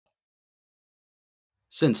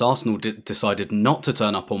Since Arsenal decided not to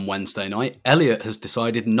turn up on Wednesday night, Elliot has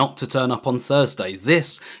decided not to turn up on Thursday.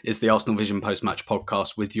 This is the Arsenal Vision post-match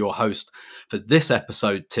podcast with your host for this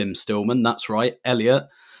episode, Tim Stillman. That's right, Elliot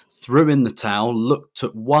threw in the towel,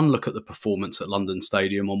 took one look at the performance at London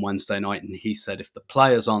Stadium on Wednesday night, and he said, if the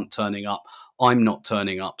players aren't turning up, I'm not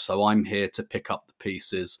turning up, so I'm here to pick up the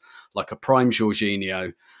pieces like a prime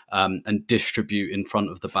Jorginho and distribute in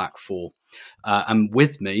front of the back four. And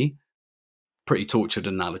with me, pretty tortured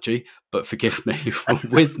analogy, but forgive me,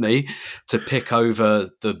 with me to pick over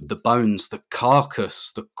the bones, the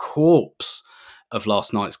carcass, the corpse of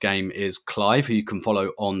last night's game is Clive, who you can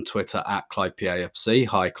follow on Twitter at ClivePAFC.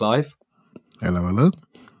 Hi, Clive. Hello.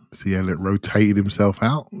 See Elliot rotated himself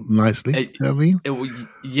out nicely.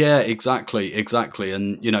 Yeah, exactly.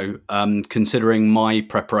 And, considering my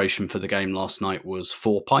preparation for the game last night was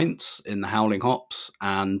 4 pints in the Howling Hops,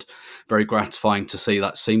 and very gratifying to see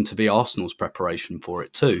that seemed to be Arsenal's preparation for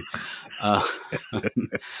it too. I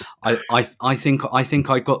think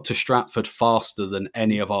I got to Stratford faster than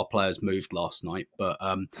any of our players moved last night. But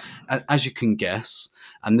as you can guess,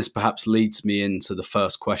 and this perhaps leads me into the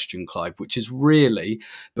first question, Clive, which is really,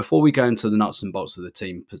 before we go into the nuts and bolts of the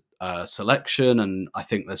team selection, and I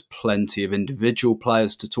think there's plenty of individual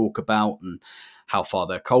players to talk about and how far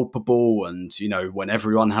they're culpable. And, when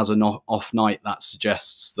everyone has an off night, that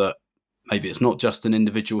suggests that maybe it's not just an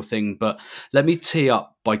individual thing. But let me tee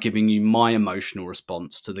up by giving you my emotional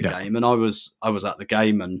response to the game. And I was at the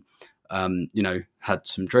game and, had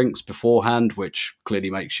some drinks beforehand, which clearly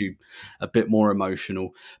makes you a bit more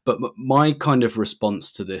emotional. But my kind of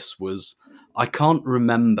response to this was, I can't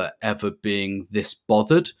remember ever being this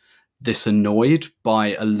bothered, this annoyed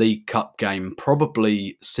by a League Cup game,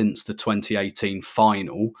 probably since the 2018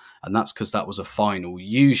 final. And that's because that was a final.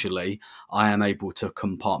 Usually I am able to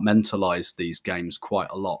compartmentalize these games quite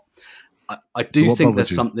a lot. I do think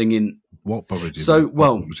there's something in... What bothered you? So,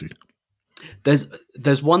 well...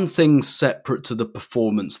 There's one thing separate to the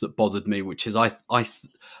performance that bothered me, which is I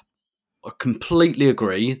completely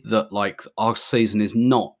agree that our season is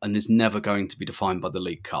not and is never going to be defined by the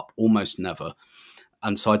League Cup, almost never.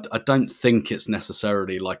 And so I don't think it's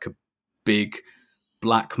necessarily like a big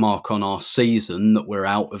black mark on our season that we're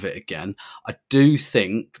out of it again. I do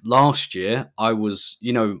think last year I was,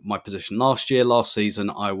 my position last season,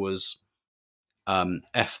 I was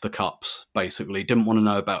F the cups, basically. Didn't want to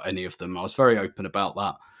know about any of them. I was very open about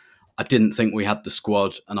that. I didn't think we had the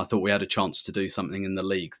squad, and I thought we had a chance to do something in the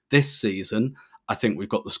league. This season, I think we've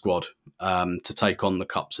got the squad to take on the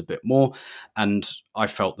cups a bit more. And I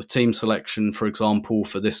felt the team selection, for example,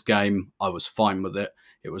 for this game, I was fine with it.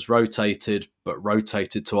 It was rotated, but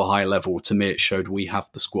rotated to a high level. To me, it showed we have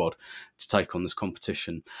the squad to take on this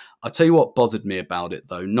competition. I'll tell you what bothered me about it,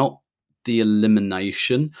 though. Not the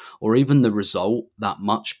elimination or even the result that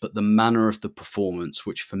much, but the manner of the performance,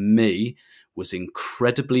 which for me was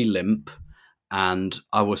incredibly limp. And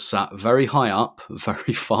I was sat very high up,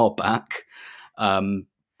 very far back.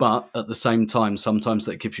 But at the same time, sometimes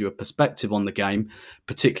that gives you a perspective on the game,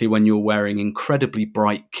 particularly when you're wearing incredibly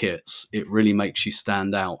bright kits. It really makes you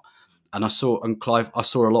stand out. And Clive, I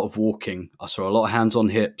saw a lot of walking. I saw a lot of hands on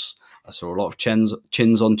hips. I saw a lot of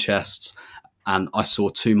chins on chests. And I saw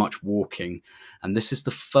too much walking. And this is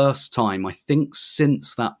the first time, I think,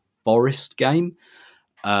 since that Forest game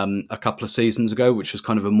a couple of seasons ago, which was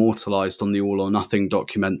kind of immortalised on the All or Nothing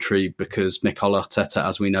documentary because Mikel Arteta,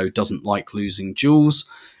 as we know, doesn't like losing duels.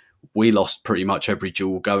 We lost pretty much every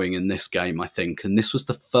duel going in this game, I think. And this was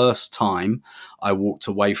the first time I walked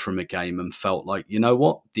away from a game and felt like, you know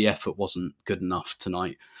what? The effort wasn't good enough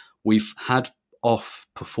tonight. We've had off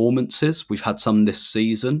performances. We've had some this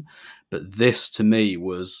season. But this, to me,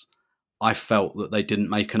 I felt that they didn't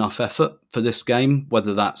make enough effort for this game,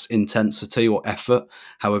 whether that's intensity or effort,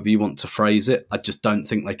 however you want to phrase it. I just don't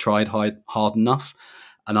think they tried hard enough.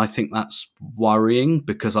 And I think that's worrying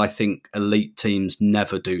because I think elite teams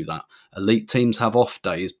never do that. Elite teams have off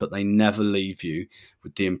days, but they never leave you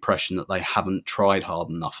with the impression that they haven't tried hard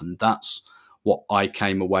enough. And that's what I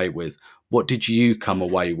came away with. What did you come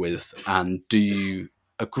away with? And do you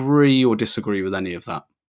agree or disagree with any of that?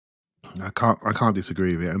 I can't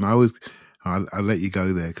disagree with it, and I'll let you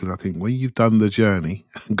go there because I think when you've done the journey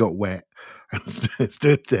and got wet and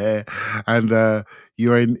stood there, and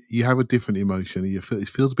you have a different emotion, and it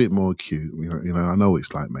feels a bit more acute. I know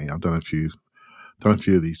it's like me. I've done a few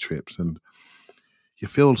of these trips, and you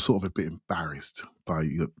feel sort of a bit embarrassed by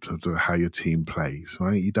how your team plays.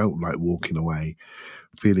 Right? You don't like walking away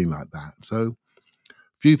feeling like that. So,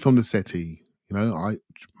 viewed from the settee,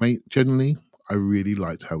 generally. I really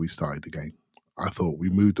liked how we started the game. I thought we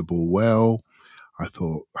moved the ball well. I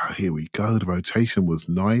thought, oh, here we go. The rotation was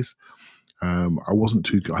nice. I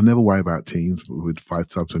never worry about teams with 5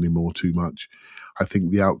 subs anymore too much. I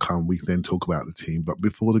think the outcome, we can then talk about the team. But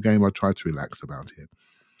before the game, I tried to relax about it.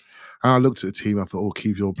 And I looked at the team, I thought, oh,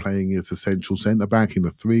 Kiwior playing as a central centre-back in the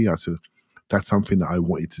 3. I said, that's something that I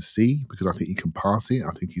wanted to see because I think he can pass it.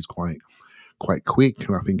 I think he's quite quick,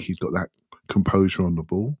 and I think he's got that composure on the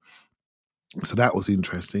ball. So that was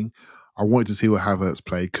interesting. I wanted to see what Havertz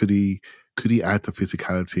played. Could he add the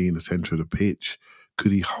physicality in the centre of the pitch?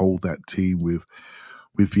 Could he hold that team with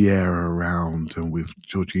Vieira around and with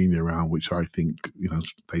Jorginho around, which I think,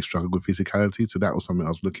 they struggled with physicality. So that was something I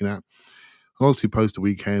was looking at. And obviously, post the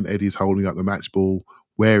weekend, Eddie's holding up the match ball.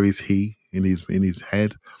 Where is he in his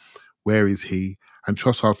head? Where is he? And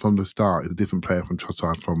Trossard from the start is a different player from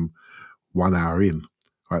Trossard from 1 hour in.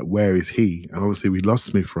 Right, where is he? And obviously, we lost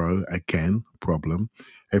Smith Rowe again. Problem.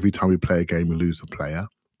 Every time we play a game, we lose a player.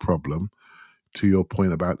 Problem. To your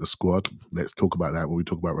point about the squad, let's talk about that when we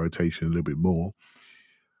talk about rotation a little bit more.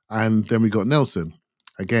 And then we got Nelson.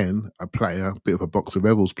 Again, a player, a bit of a box of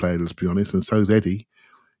rebels player, let's be honest, and so's Eddie.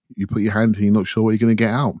 You put your hand in, you're not sure what you're going to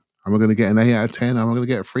get out. Am I going to get an 8 out of 10? Am I going to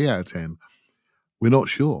get a 3 out of 10? We're not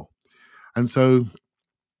sure. And so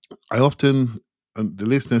I often, and the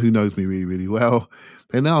listener who knows me really, really well,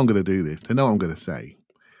 they know I'm going to do this. They know what I'm going to say.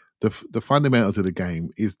 The fundamentals of the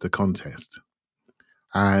game is the contest.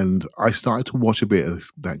 And I started to watch a bit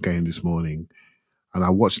of that game this morning, and I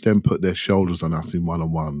watched them put their shoulders on us in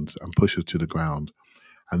one-on-ones and push us to the ground.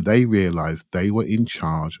 And they realised they were in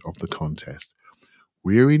charge of the contest.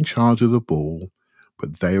 We're in charge of the ball,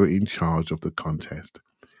 but they were in charge of the contest.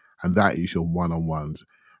 And that is your one-on-ones.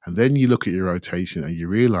 And then you look at your rotation and you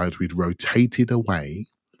realise we'd rotated away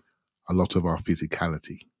a lot of our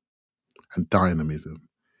physicality and dynamism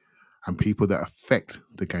and people that affect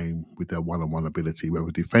the game with their one-on-one ability, whether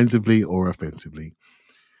defensively or offensively.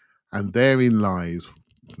 And therein lies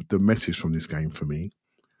the message from this game for me.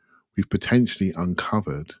 We've potentially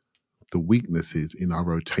uncovered the weaknesses in our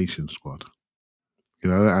rotation squad.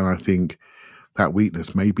 And I think that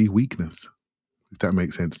weakness may be weakness, if that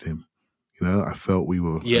makes sense to him. I felt we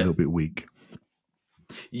were a little bit weak.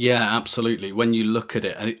 Yeah, absolutely. When you look at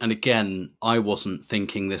it, and again, I wasn't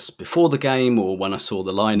thinking this before the game or when I saw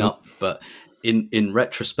the lineup, but in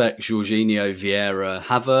retrospect, Jorginho, Vieira,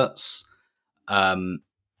 Havertz,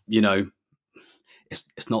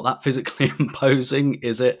 it's not that physically imposing,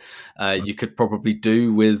 is it? You could probably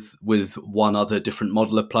do with one other different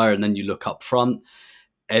model of player, and then you look up front.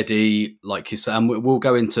 Eddie, like you said, and we'll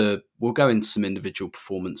go into some individual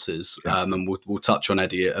performances, and we'll touch on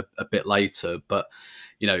Eddie a bit later. But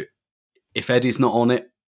if Eddie's not on it,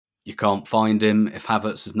 you can't find him. If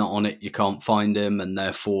Havertz is not on it, you can't find him, and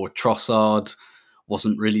therefore Trossard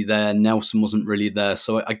wasn't really there. Nelson wasn't really there.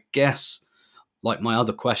 So I guess, like my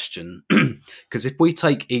other question, because if we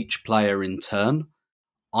take each player in turn,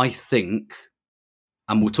 I think.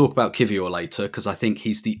 And we'll talk about Kiwior later because I think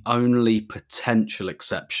he's the only potential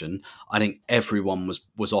exception. I think everyone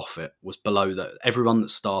was off it, was below that. Everyone that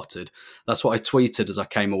started. That's what I tweeted as I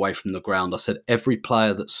came away from the ground. I said, every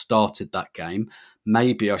player that started that game,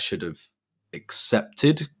 maybe I should have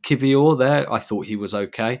accepted Kiwior there. I thought he was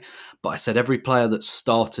okay. But I said every player that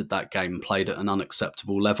started that game played at an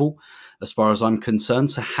unacceptable level as far as I'm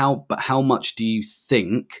concerned. So how much do you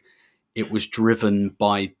think it was driven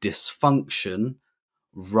by dysfunction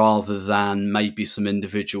rather than maybe some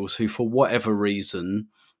individuals who, for whatever reason,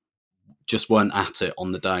 just weren't at it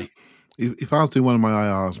on the day? If I was doing one of my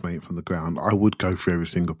IRs, mate, from the ground, I would go for every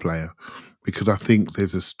single player because I think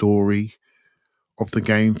there's a story of the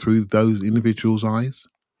game through those individuals' eyes.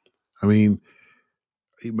 I mean,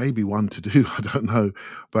 it may be one to do, I don't know,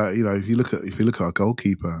 but if you look at our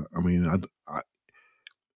goalkeeper, I mean,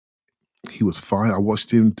 he was fine. I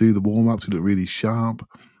watched him do the warm-ups. He looked really sharp.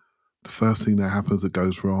 The first thing that happens that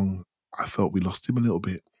goes wrong, I felt we lost him a little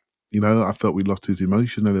bit. I felt we lost his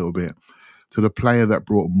emotion a little bit. To the player that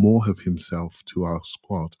brought more of himself to our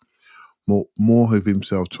squad, more of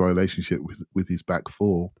himself to our relationship with his back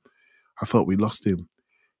four, I felt we lost him.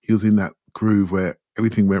 He was in that groove where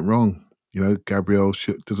everything went wrong. Gabriel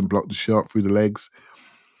doesn't block the shot through the legs.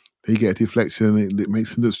 He get a deflection, it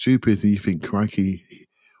makes him look stupid, and you think, crikey,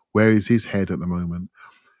 where is his head at the moment?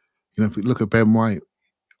 If we look at Ben White,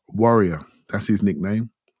 Warrior, that's his nickname.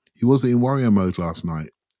 He wasn't in warrior mode last night.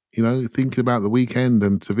 Thinking about the weekend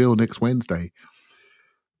and Seville next Wednesday.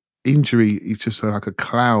 Injury is just like a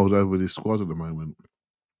cloud over this squad at the moment.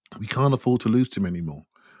 We can't afford to lose too many more.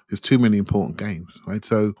 There's too many important games, right?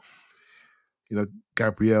 So,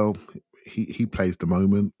 Gabriel, he plays the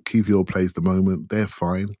moment. Kiwior plays the moment. They're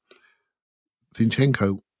fine.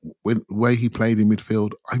 Zinchenko, when the way he played in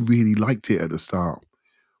midfield, I really liked it at the start.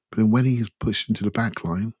 But then when he's pushed into the back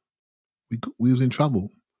line, we was in trouble,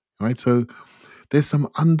 right? So there's some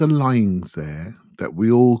underlyings there that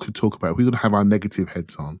we all could talk about. We're going to have our negative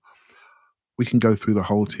heads on. We can go through the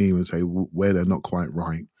whole team and say where they're not quite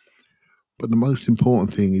right. But the most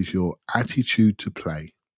important thing is your attitude to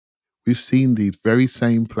play. We've seen these very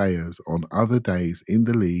same players on other days in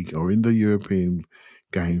the league or in the European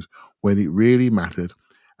games when it really mattered,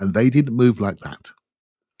 and they didn't move like that.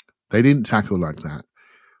 They didn't tackle like that.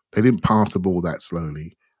 They didn't pass the ball that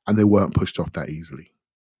slowly, and they weren't pushed off that easily.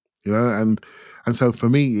 You know, and so for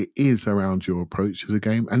me, it is around your approach to the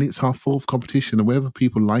game, and it's our fourth competition, and whether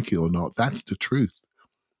people like it or not, that's the truth.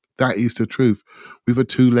 That is the truth. We've a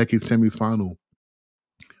two-legged semi-final.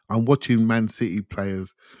 I'm watching Man City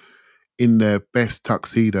players in their best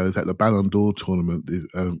tuxedos at the Ballon d'Or tournament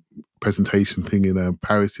presentation thing in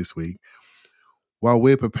Paris this week, while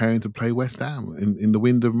we're preparing to play West Ham in the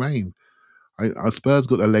wind and rain. Our Spurs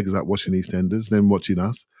got their legs up watching EastEnders, then watching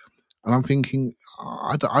us. And I'm thinking,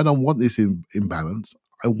 I don't want this imbalance.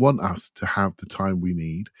 I want us to have the time we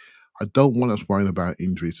need. I don't want us worrying about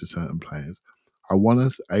injuries to certain players. I want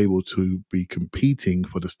us able to be competing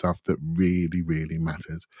for the stuff that really, really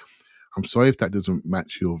matters. I'm sorry if that doesn't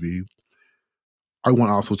match your view. I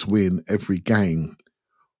want Arsenal to win every game.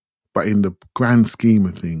 But in the grand scheme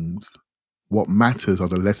of things, what matters are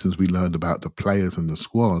the lessons we learned about the players and the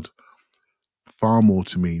squad, far more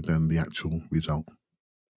to me than the actual result.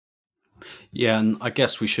 Yeah, and I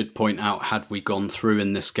guess we should point out, had we gone through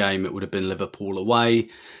in this game, it would have been Liverpool away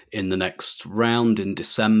in the next round in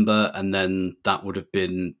December, and then that would have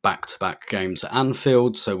been back-to-back games at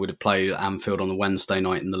Anfield. So we'd have played at Anfield on the Wednesday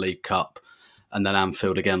night in the League Cup, and then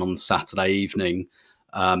Anfield again on Saturday evening.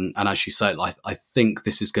 And as you say, I think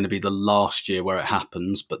this is going to be the last year where it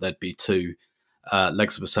happens, but there'd be two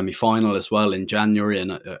legs of a semi-final as well in January.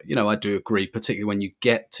 And, I do agree, particularly when you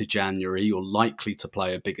get to January, you're likely to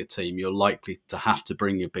play a bigger team. You're likely to have to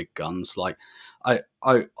bring your big guns.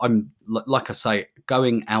 I'm like I say,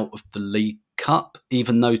 going out of the League Cup,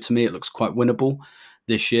 even though to me it looks quite winnable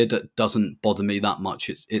this year, that doesn't bother me that much.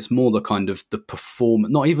 It's more the kind of the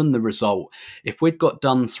performance, not even the result. If we'd got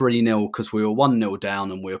done 3-0 because we were 1-0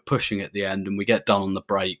 down and we were pushing at the end and we get done on the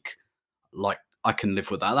break, I can live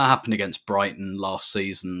with that. That happened against Brighton last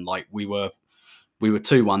season. We were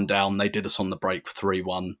 2-1 down. They did us on the break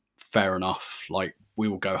 3-1. Fair enough. We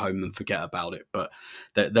will go home and forget about it. But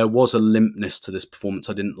there was a limpness to this performance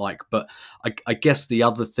I didn't like. But I guess the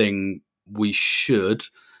other thing we should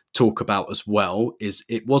talk about as well is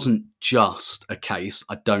it wasn't just a case,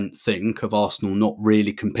 I don't think, of Arsenal not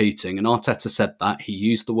really competing. And Arteta said that. He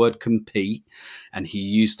used the word compete, and he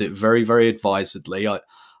used it very, very advisedly.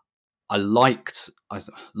 I liked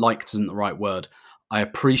isn't the right word. I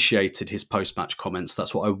appreciated his post-match comments.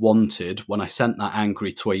 That's what I wanted when I sent that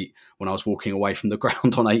angry tweet when I was walking away from the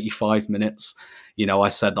ground on 85 minutes. I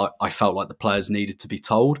said I felt like the players needed to be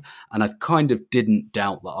told, and I kind of didn't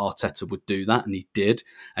doubt that Arteta would do that, and he did.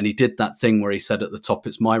 And he did that thing where he said at the top,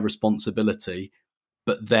 it's my responsibility.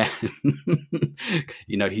 But then,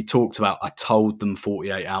 he talked about, I told them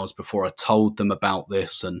 48 hours before, I told them about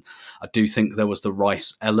this. And I do think there was the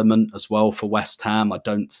Rice element as well for West Ham. I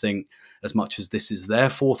don't think, as much as this is their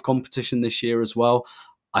fourth competition this year as well,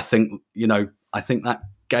 I think that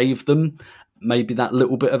gave them maybe that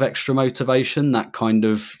little bit of extra motivation, that kind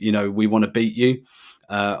of, we want to beat you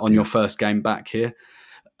on your first game back here.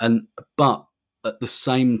 But at the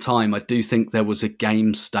same time, I do think there was a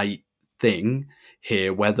game state thing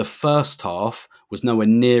here where the first half was nowhere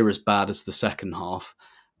near as bad as the second half,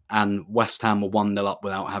 and West Ham were 1-0 up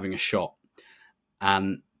without having a shot.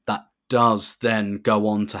 And that does then go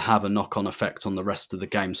on to have a knock-on effect on the rest of the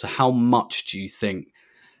game. So how much do you think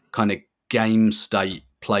kind of game state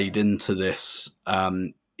played into this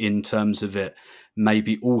in terms of it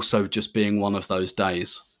maybe also just being one of those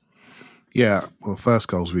days? Yeah, well, first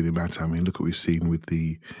goals really matter. I mean, look what we've seen with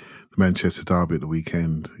the Manchester derby at the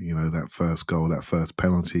weekend. That first goal, that first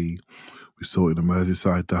penalty. We saw it in the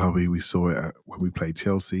Merseyside derby. We saw it when we played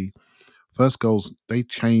Chelsea. First goals, they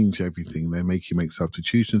change everything. They make you make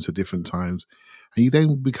substitutions at different times, and you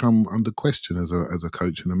then become under question as a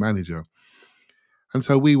coach and a manager. And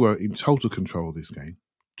so we were in total control of this game.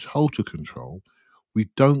 Total control. We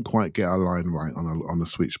don't quite get our line right on the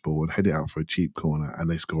switch ball and head it out for a cheap corner, and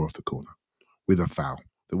they score off the corner with a foul.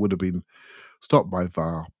 That would have been stopped by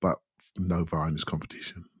VAR, but no VAR in this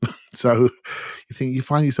competition. So you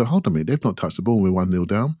find yourself, hold on a minute, they've not touched the ball, we're 1-0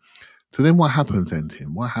 down. So then what happens then,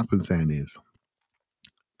 Tim? What happens then is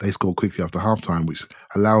they score quickly after halftime, which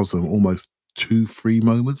allows them almost 2 free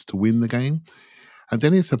moments to win the game. And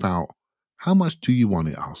then it's about, how much do you want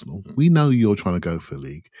it, Arsenal? We know you're trying to go for the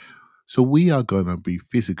league. So we are going to be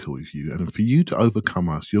physical with you. And for you to overcome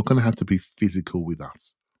us, you're going to have to be physical with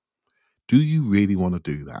us. Do you really want to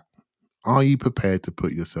do that? Are you prepared to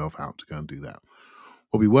put yourself out to go and do that?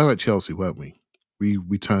 Well, we were at Chelsea, weren't we?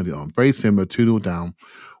 We turned it on. Very similar, 2-0 down.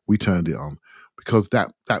 We turned it on because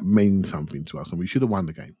that means something to us, and we should have won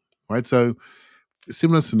the game, right? So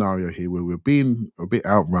similar scenario here where we're being a bit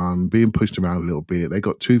outrun, being pushed around a little bit. They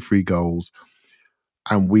got 2-3 goals,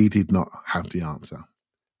 and we did not have the answer.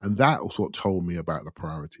 And that was what told me about the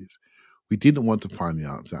priorities. We didn't want to find the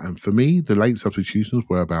answer. And for me, the late substitutions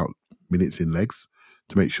were about minutes in legs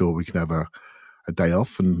to make sure we can have a day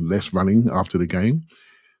off and less running after the game,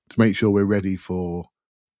 to make sure we're ready for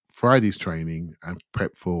Friday's training and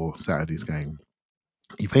prep for Saturday's game.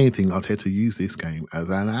 If anything, Arteta used this game as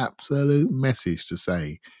an absolute message to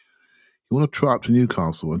say, you want to trot up to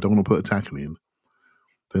Newcastle and don't want to put a tackle in,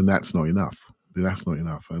 then that's not enough.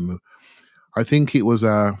 And I think it was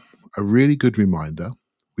a really good reminder.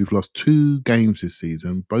 We've lost 2 games this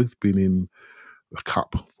season, both been in the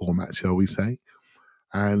cup format, shall we say.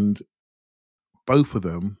 And both of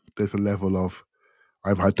them, there's a level of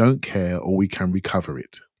either I don't care or we can recover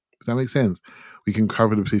it. Does that make sense? We can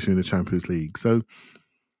cover the position in the Champions League. So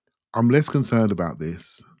I'm less concerned about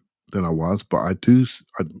this than I was, but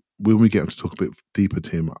when we get to talk a bit deeper,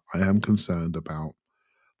 Tim, I am concerned about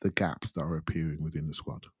the gaps that are appearing within the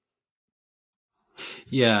squad.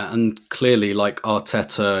 Yeah, and clearly, like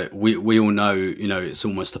Arteta, we all know, it's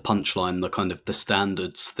almost a punchline, the kind of the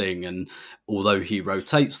standards thing. And although he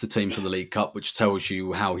rotates the team for the League Cup, which tells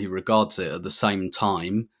you how he regards it, at the same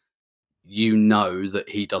time, you know that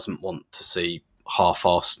he doesn't want to see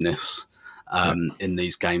half-arsedness in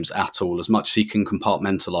these games at all. As much as he can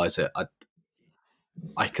compartmentalise it,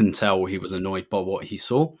 I can tell he was annoyed by what he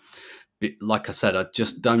saw. But like I said, I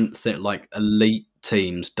just don't think, like, elite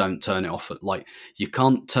teams don't turn it off. Like, you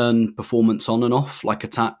can't turn performance on and off like a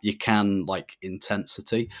tap. You can, like,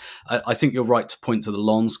 intensity. I think you're right to point to the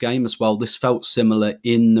Lens game as well. This felt similar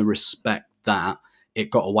in the respect that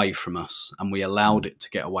it got away from us and we allowed it to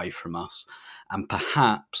get away from us. And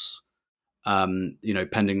perhaps,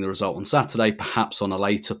 pending the result on Saturday, perhaps on a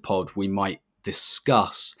later pod, we might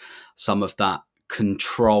discuss some of that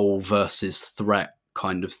control versus threat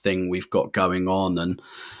kind of thing we've got going on. And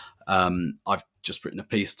I've just written a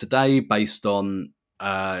piece today based on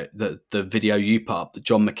the video you put up that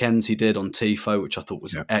John McKenzie did on TIFO, which I thought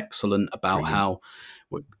was excellent, about how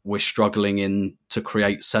we're struggling to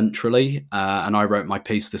create centrally. And I wrote my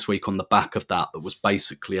piece this week on the back of that was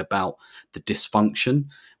basically about the dysfunction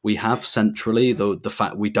we have centrally, the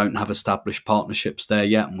fact we don't have established partnerships there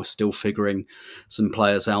yet, and we're still figuring some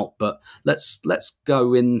players out. But let's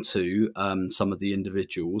go into some of the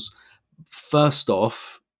individuals. First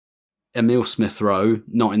off, Emile Smith-Rowe,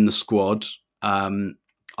 not in the squad.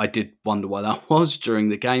 I did wonder why that was during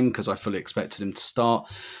the game, because I fully expected him to start.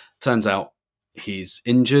 Turns out he's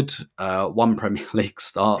injured. 1 Premier League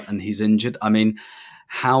start and he's injured. I mean,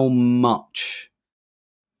 how much...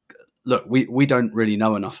 Look, we don't really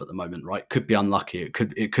know enough at the moment, right? Could be unlucky. It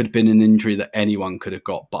could have been an injury that anyone could have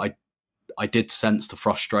got. But I did sense the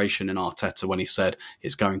frustration in Arteta when he said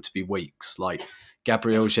it's going to be weeks. Like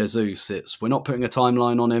Gabriel Jesus, we're not putting a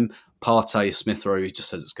timeline on him. Partey, Smith-Rowe, he just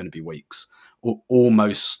says it's going to be weeks.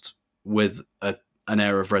 Almost with an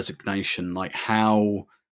air of resignation. Like how...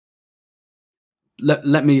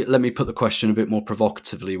 Let me put the question a bit more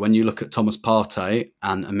provocatively. When you look at Thomas Partey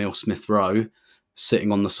and Emile Smith-Rowe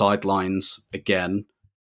sitting on the sidelines again,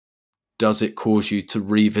 does it cause you to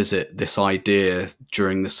revisit this idea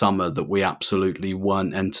during the summer that we absolutely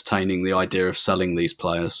weren't entertaining the idea of selling these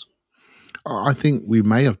players? I think we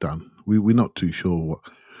may have done. We're not too sure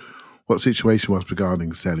what situation was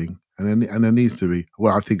regarding selling. And there needs to be...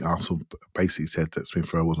 Well, I think Arsenal basically said that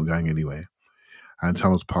Smith-Rowe wasn't going anywhere. And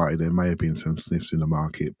Thomas Partey, there may have been some sniffs in the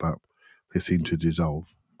market, but they seem to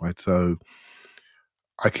dissolve, right? So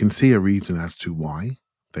I can see a reason as to why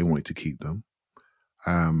they wanted to keep them.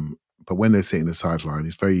 But when they're sitting the sideline,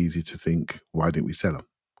 it's very easy to think, why didn't we sell them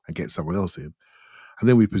and get someone else in? And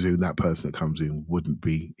then we presume that person that comes in wouldn't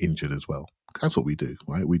be injured as well. That's what we do,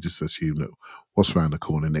 right? We just assume that what's around the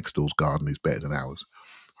corner, next door's garden, is better than ours,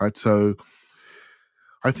 right? So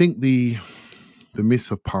I think the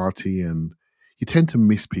miss of Partey, and you tend to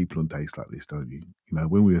miss people on days like this, don't you?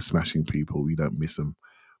 When we are smashing people, you don't miss them.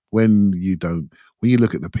 When you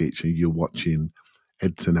look at the pitch and you're watching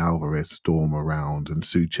Edson Alvarez storm around and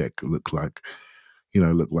Souček look like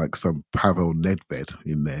some Pavel Nedved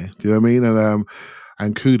in there. Do you know what I mean?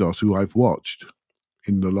 And Kudos, who I've watched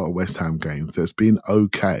in a lot of West Ham games, that's been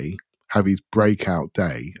okay, have his breakout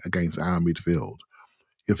day against our midfield,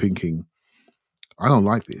 you're thinking, I don't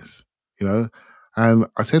like this, you know? And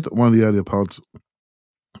I said one of the earlier pods,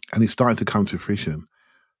 and it's starting to come to fruition,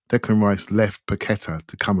 Declan Rice left Paqueta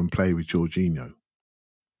to come and play with Jorginho.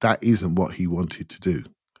 That isn't what he wanted to do.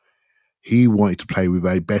 He wanted to play with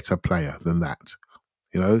a better player than that,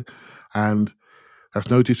 you know? And that's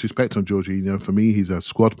no disrespect on Jorginho. For me, he's a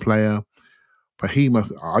squad player. But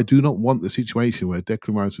I do not want the situation where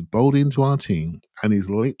Declan Rice would bowl into our team and is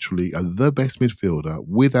literally the best midfielder,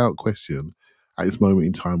 without question, at this moment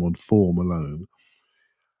in time on form alone.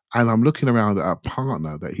 And I'm looking around at a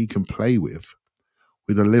partner that he can play with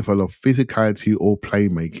a level of physicality or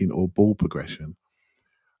playmaking or ball progression.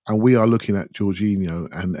 And we are looking at Jorginho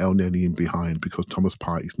and El Neni in behind because Thomas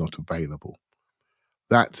Partey is not available.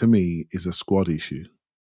 That, to me, is a squad issue.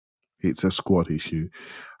 It's a squad issue.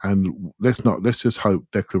 And let's just hope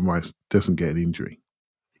Declan Rice doesn't get an injury,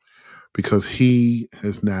 because he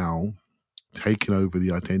has now taken over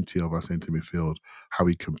the identity of our centre midfield, how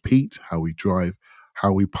we compete, how we drive,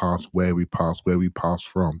 how we pass, where we pass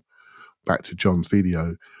from. Back to John's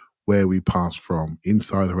video, where we pass from,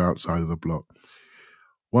 inside or outside of the block.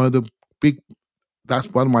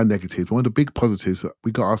 That's one of my negatives. One of the big positives, that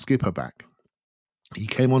we got our skipper back. He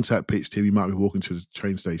came onto that pitch, Tim. He might be walking to the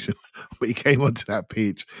train station, but he came onto that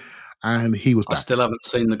pitch and he was back. I still haven't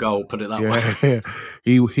seen the goal, put it that way.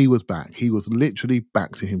 He was back. He was literally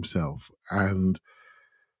back to himself. And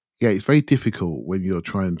yeah, it's very difficult when you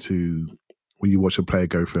watch a player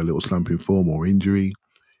go through a little slump in form or injury.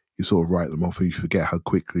 You sort of write them off and you forget how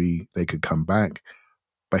quickly they could come back.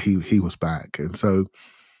 But he was back. And so,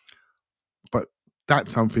 but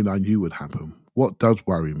that's something I knew would happen. What does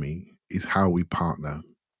worry me is how we partner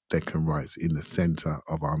Declan Rice in the centre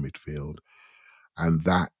of our midfield. And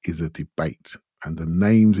that is a debate. And the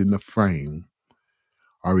names in the frame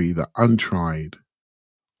are either untried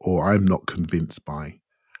or I'm not convinced by,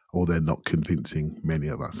 or they're not convincing many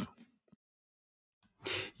of us.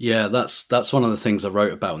 Yeah, that's one of the things I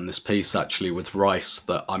wrote about in this piece, actually, with Rice,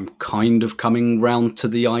 that I'm kind of coming round to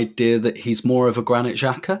the idea that he's more of a Granit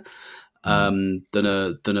Xhaka than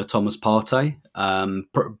a Thomas Partey. A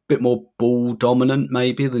bit more ball dominant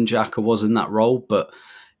maybe than Xhaka was in that role, but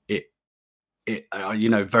it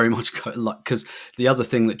very much like, because the other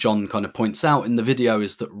thing that John kind of points out in the video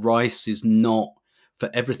is that Rice is not, for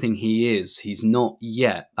everything he's not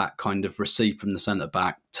yet that kind of receive from the centre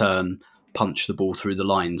back, turn, punch the ball through the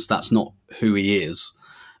lines. That's not who he is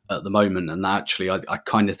at the moment, and actually I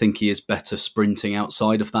kind of think he is better sprinting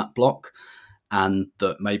outside of that block. And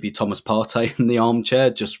that maybe Thomas Partey in the armchair,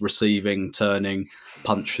 just receiving, turning,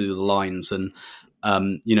 punch through the lines. And,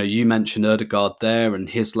 you mentioned Ødegaard there and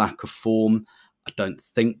his lack of form. I don't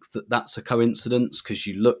think that that's a coincidence, because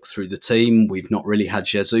you look through the team, we've not really had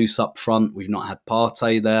Jesus up front. We've not had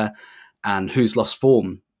Partey there. And who's lost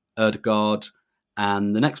form? Ødegaard.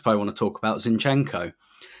 And the next player I want to talk about, Zinchenko.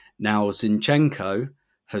 Now, Zinchenko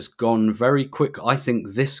has gone very quick. I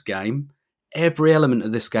think this game, every element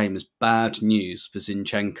of this game is bad news for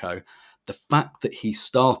Zinchenko. The fact that he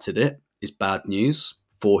started it is bad news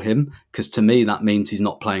for him, because to me that means he's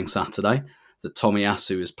not playing Saturday, that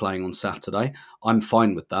Tomiyasu is playing on Saturday. I'm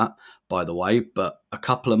fine with that, by the way, but a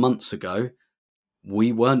couple of months ago,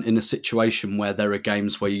 we weren't in a situation where there are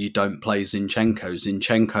games where you don't play Zinchenko.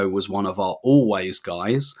 Zinchenko was one of our always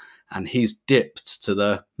guys, and he's dipped to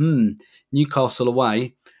the Newcastle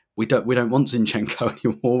away. We don't want Zinchenko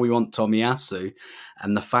anymore. We want Tomiyasu.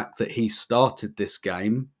 And the fact that he started this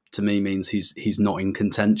game, to me, means he's not in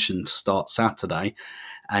contention to start Saturday.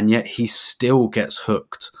 And yet he still gets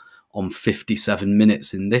hooked on 57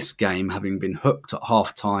 minutes in this game, having been hooked at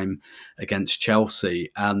half-time against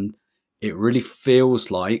Chelsea. And it really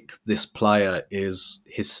feels like this player his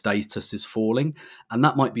status is falling. And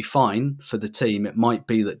that might be fine for the team. It might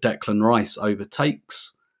be that Declan Rice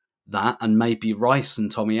overtakes that, and maybe Rice and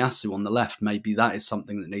Tomiyasu on the left, maybe that is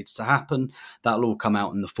something that needs to happen. That'll all come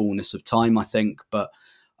out in the fullness of time, I think. But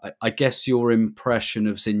I guess your impression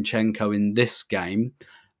of Zinchenko in this game,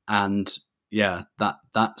 and yeah,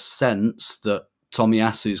 that sense that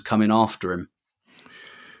Tomiyasu's coming after him.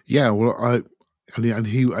 Yeah, well, and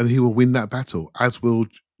he will win that battle, as will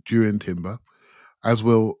Jurriën Timber, as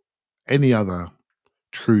will any other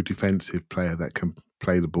true defensive player that can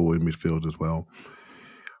play the ball in midfield as well.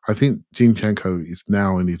 I think Zinchenko is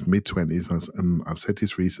now in his mid-20s, and I've said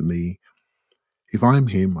this recently. If I'm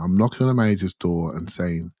him, I'm knocking on the manager's door and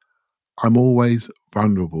saying, I'm always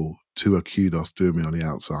vulnerable to a kudos doing me on the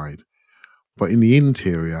outside. But in the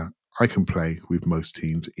interior, I can play with most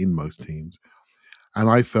teams, in most teams. And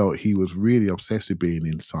I felt he was really obsessed with being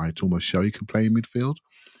inside to almost show he could play in midfield.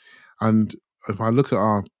 And if I look at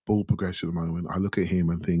our ball progression at the moment, I look at him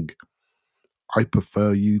and think, I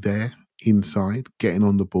prefer you there inside, getting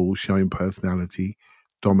on the ball, showing personality,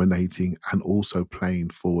 dominating, and also playing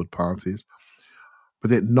forward passes, but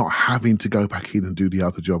then not having to go back in and do the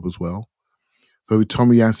other job as well. So with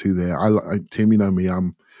Tomiyasu there, Tim, you know me,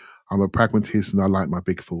 I'm a pragmatist and I like my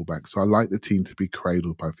big fullback. So I like the team to be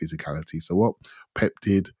cradled by physicality. So what Pep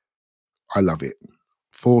did, I love it.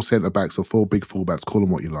 4 centre-backs or 4 big fullbacks, call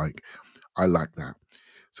them what you like. I like that.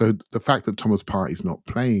 So the fact that Thomas Partey's not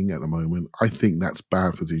playing at the moment, I think that's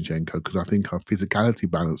bad for Zinchenko because I think our physicality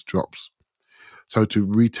balance drops. So to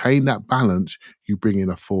retain that balance, you bring in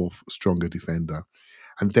a 4th stronger defender.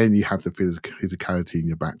 And then you have the physicality in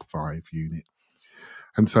your back 5 unit.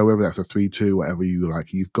 And so whether that's a 3-2, whatever you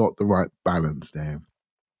like, you've got the right balance there.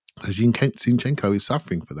 So Zinchenko is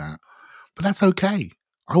suffering for that. But that's okay.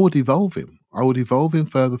 I would evolve him. I would evolve him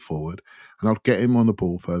further forward and I'll get him on the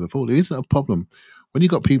ball further forward. It isn't a problem. When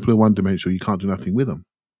you've got people who are one-dimensional, you can't do nothing with them,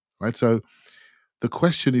 right? So the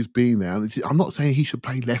question is being there. I'm not saying he should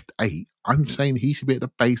play left 8. I'm saying he should be at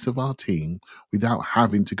the base of our team without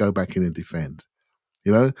having to go back in and defend,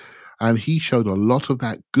 you know? And he showed a lot of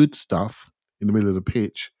that good stuff in the middle of the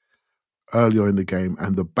pitch earlier in the game,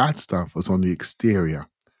 and the bad stuff was on the exterior.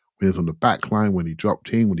 When he was on the back line, when he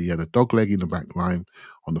dropped in, when he had a dog leg in the back line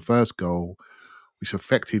on the first goal, which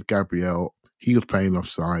affected Gabriel. He was playing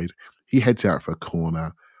offside. He heads out for a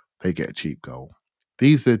corner. They get a cheap goal.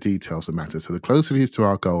 These are the details that matter. So the closer he is to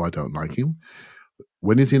our goal, I don't like him.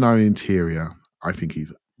 When he's in our interior, I think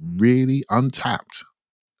he's really untapped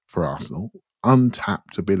for Arsenal.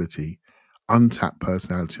 Untapped ability, untapped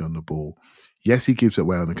personality on the ball. Yes, he gives it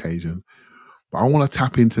away on occasion, but I want to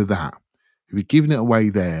tap into that. If we're giving it away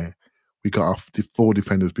there, we got our 4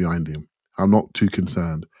 defenders behind him. I'm not too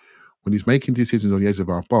concerned. When he's making decisions on the edge of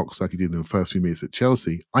our box, like he did in the first few minutes at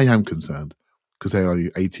Chelsea, I am concerned because they're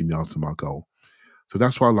only 18 yards from our goal. So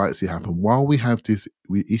that's what I like to see happen. While we have these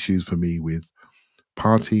issues for me with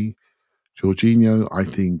Partey, Jorginho, I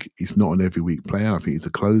think he's not an every week player. I think he's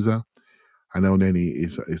a closer. And Elneny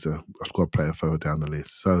is a squad player further down the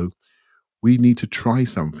list. So we need to try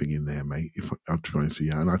something in there, mate, if I'm to be honest with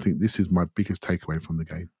you. And I think this is my biggest takeaway from the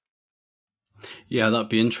game. Yeah, that'd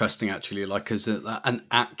be interesting actually. Like, is it an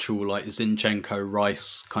actual like Zinchenko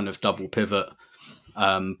Rice kind of double pivot,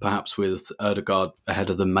 perhaps with Ødegaard ahead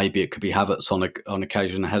of them? Maybe it could be Havertz on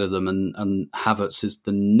occasion ahead of them, and Havertz is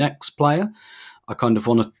the next player I kind of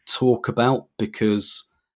want to talk about because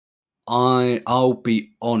I'll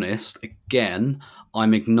be honest. Again,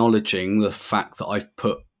 I'm acknowledging the fact that I've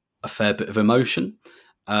put a fair bit of emotion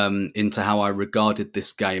into how I regarded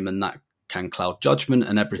this game, and that can cloud judgment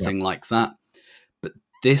and everything like that. But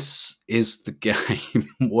this is the game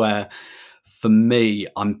where, for me,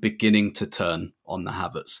 I'm beginning to turn on the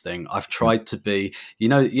Havertz thing. I've tried to be, you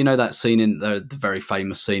know that scene in the very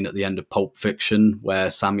famous scene at the end of Pulp Fiction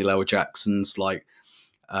where Samuel L. Jackson's like,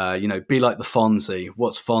 be like the Fonzie.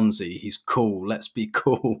 What's Fonzie? He's cool. Let's be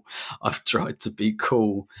cool. I've tried to be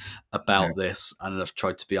cool about this, and I've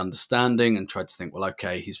tried to be understanding and tried to think, well,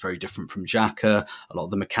 okay, he's very different from Xhaka. A lot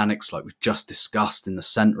of the mechanics, like we've just discussed, in the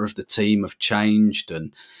centre of the team have changed,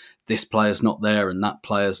 and this player's not there and that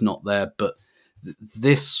player's not there. But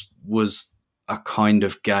this was a kind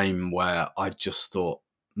of game where I just thought,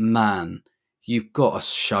 man, you've got to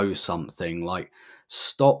show something. Like,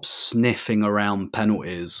 stop sniffing around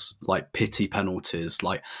penalties, like pity penalties.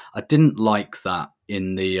 Like, I didn't like that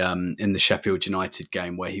in the Sheffield United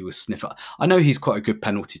game where he was sniffing. I know he's quite a good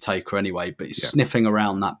penalty taker anyway, but he's sniffing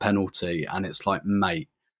around that penalty, and it's like, mate,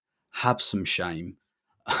 have some shame.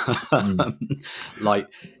 Like,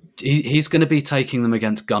 he's going to be taking them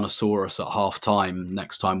against Gunnosaurus at half time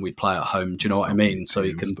next time we play at home. Do you know what I mean? So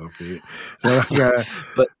he can.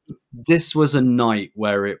 But this was a night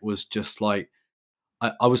where it was just like,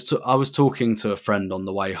 I was talking to a friend on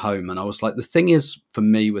the way home, and I was like, the thing is for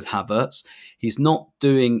me with Havertz, he's not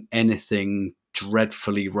doing anything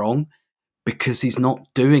dreadfully wrong because he's not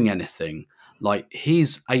doing anything. Like,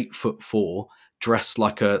 he's 8'4", dressed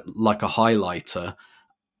like a highlighter,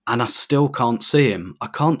 and I still can't see him. I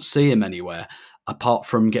can't see him anywhere apart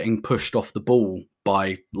from getting pushed off the ball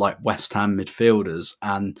by like West Ham midfielders.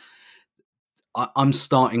 And I'm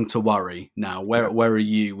starting to worry now. Where are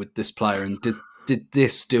you with this player? And did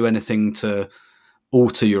this do anything to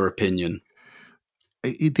alter your opinion?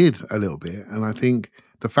 It did a little bit. And I think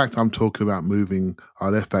the fact I'm talking about moving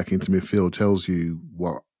our left back into midfield tells you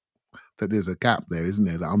that there's a gap there, isn't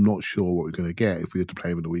there? That I'm not sure what we're going to get if we were to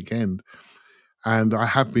play him at the weekend. And I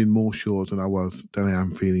have been more sure than I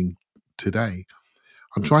am feeling today.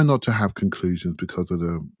 I'm trying not to have conclusions because of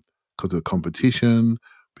the competition,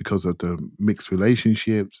 because of the mixed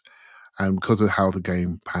relationships and because of how the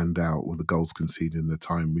game panned out with the goals conceded and the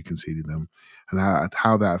time we conceded them and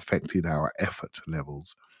how that affected our effort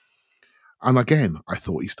levels. And again, I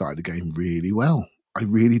thought he started the game really well. I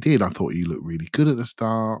really did. I thought he looked really good at the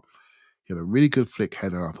start. He had a really good flick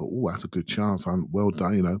header. I thought, oh, that's a good chance. Well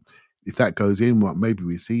done, If that goes in, well, maybe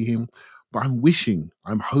we see him. But I'm wishing,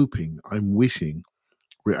 and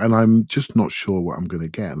I'm just not sure what I'm going to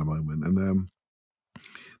get at the moment. And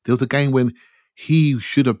there was a game when he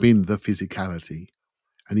should have been the physicality,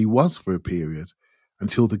 and he was for a period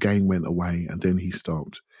until the game went away, and then he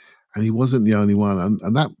stopped. And he wasn't the only one.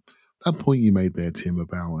 And that point you made there, Tim,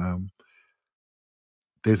 about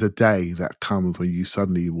there's a day that comes when you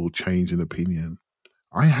suddenly will change an opinion.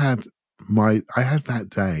 I had that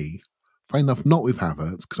day, funny enough, not with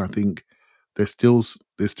Havertz, because I think there's still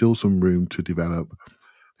some room to develop.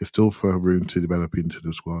 There's still for room to develop into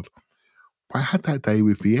the squad. But I had that day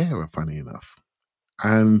with Vieira, funny enough.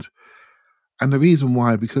 And the reason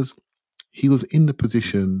why, because he was in the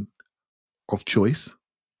position of choice,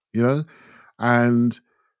 and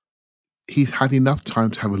he's had enough time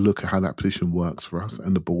to have a look at how that position works for us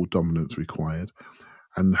and the ball dominance required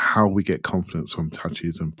and how we get confidence from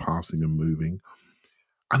touches and passing and moving.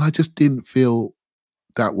 And I just didn't feel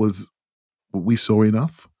that was what we saw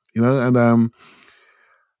enough, and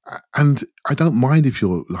I don't mind if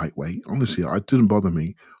you're lightweight. Honestly, it didn't bother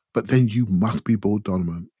me. But then you must be ball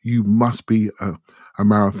dominant. You must be a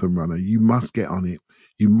marathon runner. You must get on it.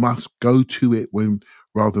 You must go to it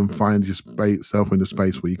rather than find yourself in a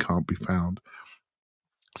space where you can't be found.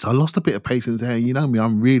 So I lost a bit of patience there. You know me,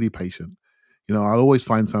 I'm really patient. I'll always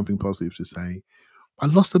find something positive to say. I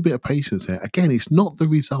lost a bit of patience there. Again, it's not the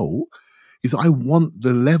result. It's I want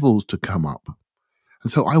the levels to come up.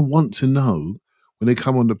 And so I want to know when they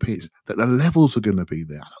come on the pitch that the levels are going to be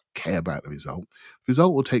there. I don't care about the result. The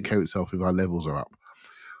result will take care of itself if our levels are up.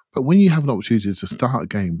 But when you have an opportunity to start a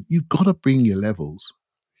game, you've got to bring your levels.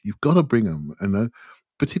 You've got to bring them,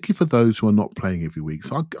 particularly for those who are not playing every week.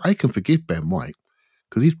 So I can forgive Ben White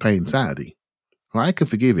because he's playing Saturday. Right? I can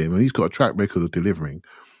forgive him, and he's got a track record of delivering.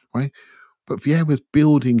 Right? But Vieira's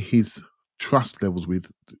building his trust levels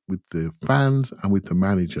with the fans and with the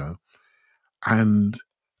manager, and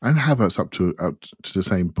Havertz up to the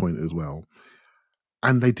same point as well.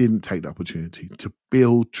 And they didn't take the opportunity to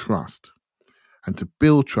build trust. And to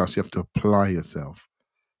build trust, you have to apply yourself.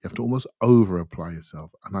 You have to almost over-apply yourself.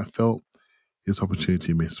 And I felt this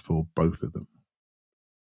opportunity missed for both of them.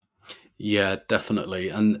 Yeah, definitely.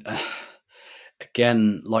 And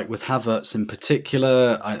again, like with Havertz in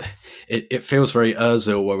particular, it feels very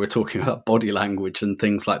Ozil where we're talking about body language and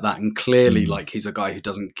things like that. And clearly, like, he's a guy who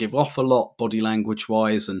doesn't give off a lot body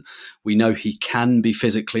language-wise. And we know he can be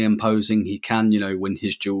physically imposing. He can, win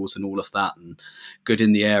his duels and all of that and good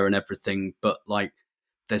in the air and everything. But, like,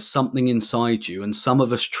 there's something inside you. And some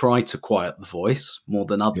of us try to quiet the voice more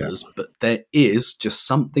than others. Yeah. But there is just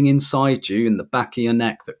something inside you in the back of your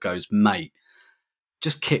neck that goes, mate,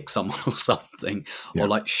 just kick someone or something, or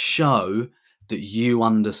like show that you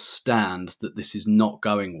understand that this is not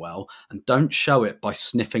going well, and don't show it by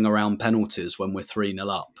sniffing around penalties when we're 3-0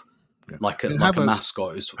 up, like a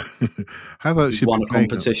mascot who's won a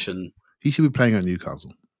competition. He should be playing at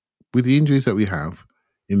Newcastle. With the injuries that we have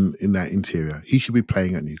in that interior, he should be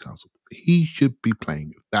playing at Newcastle. He should be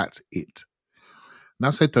playing. That's it. Now,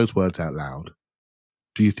 I've said those words out loud.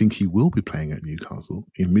 Do you think he will be playing at Newcastle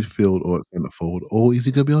in midfield or at centre forward, or is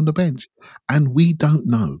he going to be on the bench? And we don't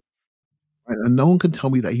know. Right? And no one can tell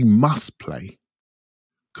me that he must play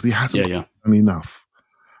because he hasn't done enough.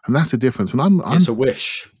 And that's the difference. And it's a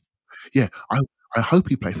wish. Yeah, I hope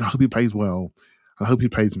he plays. I hope he plays well. I hope he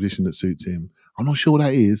plays a position that suits him. I'm not sure what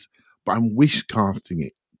that is, but I'm wish casting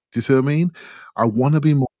it. Do you see what I mean? I want to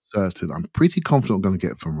be more certain. I'm pretty confident I'm going to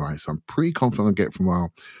get from Rice. I'm pretty confident I'm going to get from our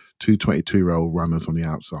 2 22-year-old runners on the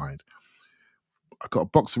outside. I've got a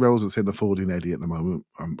box of rails at centre forward in Eddie at the moment.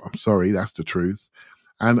 I'm sorry, that's the truth.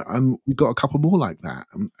 And we've got a couple more like that.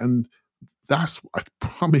 And that's, I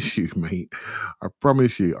promise you, mate, I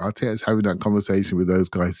promise you, Arteta's having that conversation with those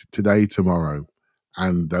guys today, tomorrow,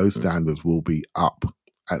 and those standards will be up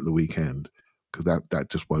at the weekend because that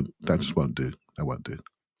just won't do. That won't do.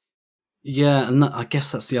 Yeah, and I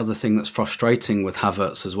guess that's the other thing that's frustrating with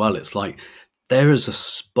Havertz as well. It's like, there is a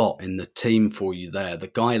spot in the team for you there. The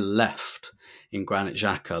guy left in Granit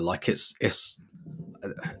Xhaka. Like it's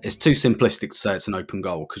too simplistic to say it's an open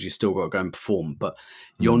goal because you still got to go and perform. But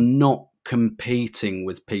you're not competing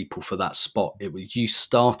with people for that spot. You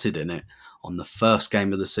started in it on the first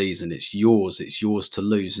game of the season. It's yours. It's yours to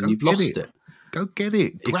lose, and you've lost it. Go get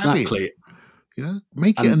it. Exactly.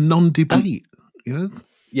 Make it a non-debate.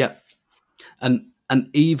 Yeah, and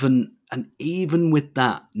even with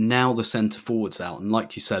that, now the centre forward's out, and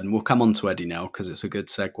like you said, and we'll come on to Eddie now because it's a good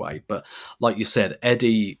segue. But like you said,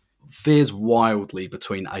 Eddie veers wildly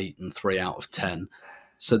between 8 and 3 out of 10.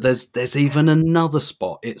 So there's even another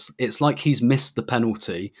spot. It's like he's missed the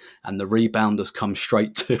penalty and the rebound has come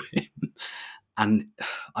straight to him. And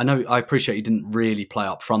I appreciate he didn't really play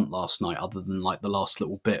up front last night, other than like the last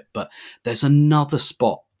little bit. But there's another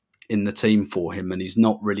spot in the team for him, and he's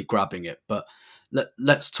not really grabbing it. But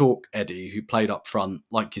let's talk Eddie, who played up front,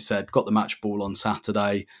 like you said, got the match ball on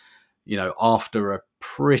Saturday. After a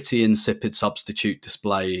pretty insipid substitute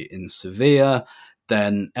display in Sevilla,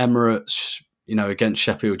 then Emirates, against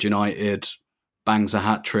Sheffield United, bangs a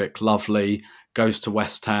hat-trick, lovely, goes to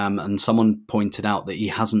West Ham, and someone pointed out that he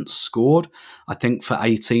hasn't scored, I think, for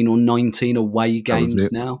 18 or 19 away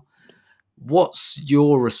games now. What's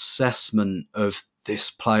your assessment of this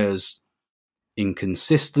player's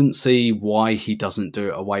inconsistency, why he doesn't do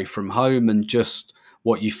it away from home, and just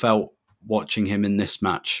what you felt watching him in this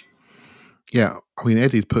match? Yeah, I mean,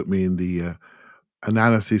 Eddie's put me in the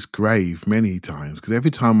analysis grave many times, because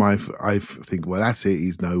every time I think, well, that's it,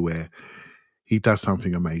 he's nowhere, he does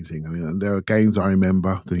something amazing. I mean, and there are games I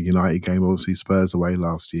remember, the United game, obviously Spurs away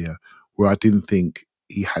last year, where I didn't think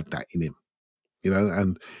he had that in him,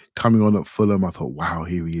 and coming on at Fulham, I thought, wow,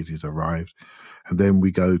 here he is, he's arrived. And then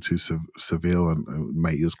we go to Seville, and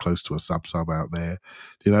mate, he was close to a sub out there,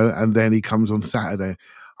 and then he comes on Saturday.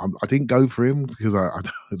 I didn't go for him because I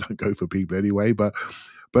don't go for people anyway, but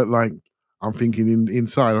like, I'm thinking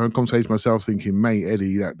inside, I'm conversating to myself thinking, mate,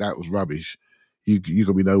 Eddie, that was rubbish. You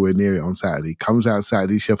could be nowhere near it on Saturday. Comes out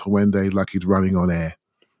Saturday, Sheffield Wednesday, like he's running on air.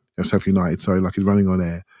 Sheffield United, sorry, like he's running on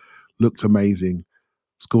air. Looked amazing.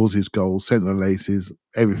 Scores his goals, centre laces,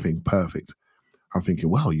 everything perfect. I'm thinking,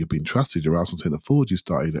 well, you've been trusted. You're Arsenal centre forward. You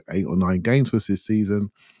started at 8 or 9 games for us this season.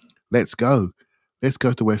 Let's go. Let's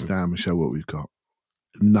go to West Ham and show what we've got.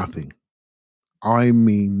 Nothing. I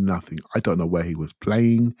mean, nothing. I don't know where he was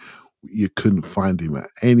playing. You couldn't find him at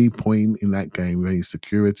any point in that game with any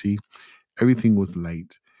security. Everything was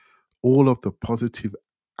late. All of the positive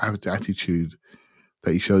attitude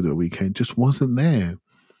that he showed at the weekend just wasn't there.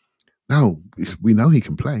 Now, we know he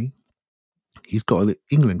can play. He's got an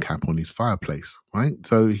England cap on his fireplace, right?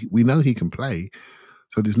 So we know he can play.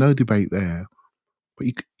 So there's no debate there. But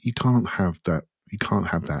you can't have that. You can't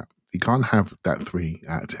have that. You can't have that 3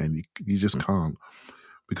 out of 10. You just can't.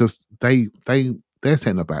 Because their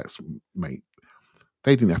centre-backs, mate,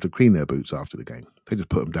 they didn't have to clean their boots after the game. They just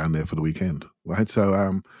put them down there for the weekend, right? So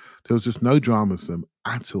there was just no drama to them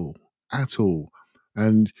at all.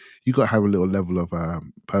 And you got to have a little level of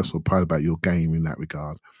personal pride about your game in that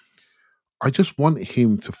regard. I just want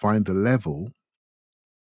him to find a level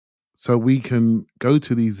so we can go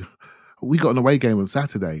to these. We got an away game on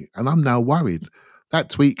Saturday, and I'm now worried. That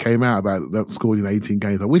tweet came out about that scored in 18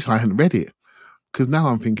 games. I wish I hadn't read it, because now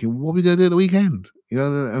I'm thinking, what are we going to do at the weekend?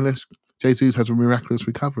 Unless Jesus has a miraculous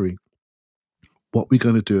recovery. What are we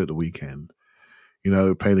going to do at the weekend?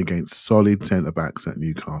 Playing against solid centre-backs at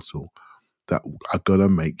Newcastle that are going to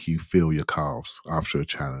make you feel your calves after a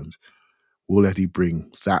challenge. Will Eddie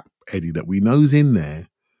bring that Eddie that we know's in there,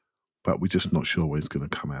 but we're just not sure where it's going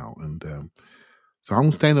to come out? And so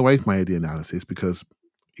I'm staying away from my Eddie analysis, because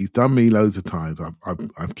he's done me loads of times.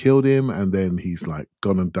 I've killed him, and then he's like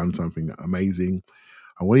gone and done something amazing.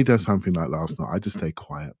 And when he does something like last night, I just stay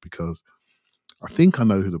quiet, because I think I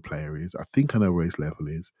know who the player is. I think I know where his level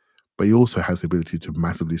is, but he also has the ability to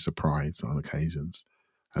massively surprise on occasions.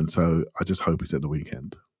 And so I just hope it's at the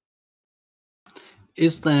weekend.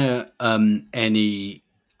 Is there any,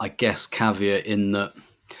 I guess, caveat in that?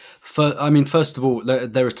 First of all,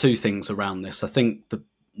 there are 2 things around this. I think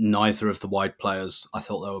neither of the wide players, I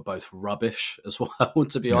thought they were both rubbish as well,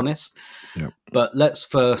 to be honest. Yeah. But let's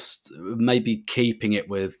first, maybe keeping it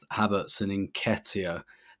with Havertz and Nketiah,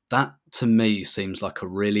 that to me seems like a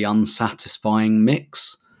really unsatisfying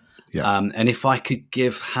mix. Yeah. And if I could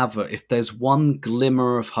give Havertz, if there's one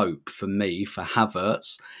glimmer of hope for me for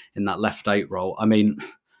Havertz in that left 8 role, I mean,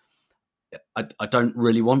 I don't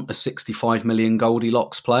really want a 65 million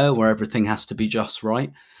Goldilocks player where everything has to be just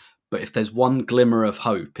right. But if there's one glimmer of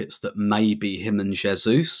hope, it's that maybe him and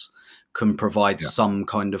Jesus can provide some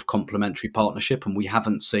kind of complementary partnership. And we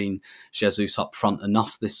haven't seen Jesus up front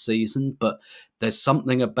enough this season. But there's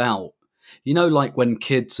something about, like when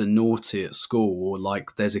kids are naughty at school, or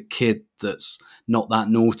like there's a kid that's not that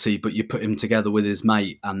naughty, but you put him together with his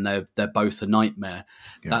mate and they're both a nightmare.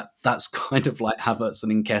 Yeah. That's kind of like Havertz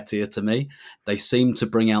and Nketiah to me. They seem to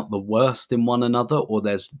bring out the worst in one another, or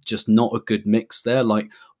there's just not a good mix there. Like,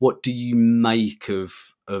 what do you make of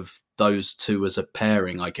those two as a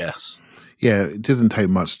pairing, I guess. Yeah, it doesn't take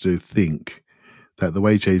much to think that the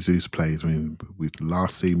way Jesus plays, I mean, we've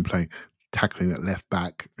last seen playing tackling at left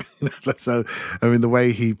back. So, I mean, the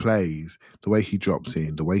way he plays, the way he drops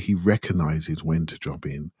in, the way he recognises when to drop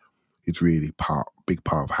in, it's really big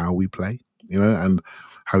part of how we play, and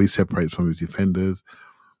how he separates from his defenders,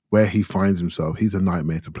 where he finds himself. He's a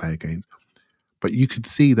nightmare to play against. But you could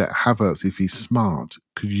see that Havertz, if he's smart,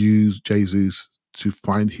 could use Jesus to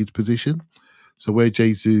find his position. So where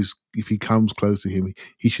Jesus, if he comes close to him,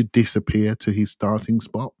 he should disappear to his starting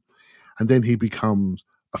spot. And then he becomes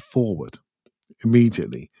a forward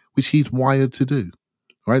immediately, which he's wired to do.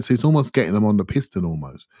 Right? So it's almost getting them on the piston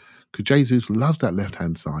almost. Because Jesus loves that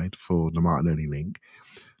left-hand side for the Martinelli link.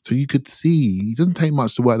 So you could see, it doesn't take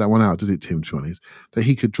much to work that one out, does it, Tim, to be honest? That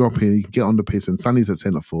he could drop in, he could get on the piston, suddenly he's at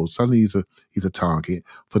centre forward, suddenly he's a target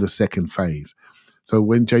for the second phase. So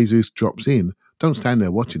when Jesus drops in, don't stand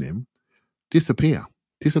there watching him. Disappear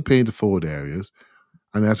into forward areas,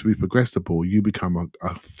 and as we progress the ball, you become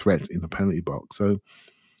a threat in the penalty box. So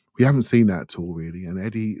we haven't seen that at all, really, and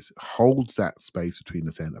Eddie holds that space between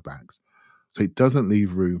the centre-backs. So it doesn't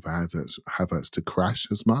leave room for Havertz to crash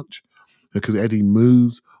as much, because Eddie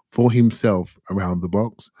moves for himself around the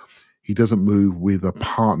box. He doesn't move with a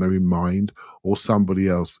partner in mind or somebody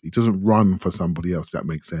else. He doesn't run for somebody else, if that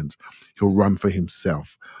makes sense. He'll run for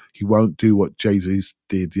himself. He won't do what Jesus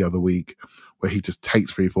did the other week, where he just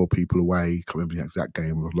takes 3 or 4 people away. Can't remember the exact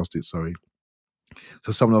game. I've lost it, sorry.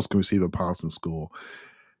 So someone else can receive a pass and score.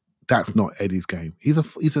 That's not Eddie's game. He's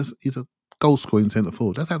a goal-scoring centre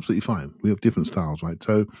forward. That's absolutely fine. We have different styles, right?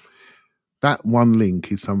 So that one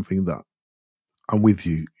link is something that I'm with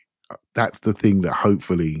you. That's the thing that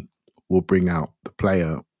hopefully will bring out the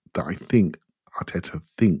player that I think Arteta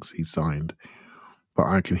thinks he signed. But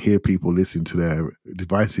I can hear people listening to their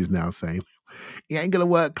devices now saying, it ain't going to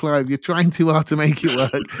work, Clive. You're trying too hard to make it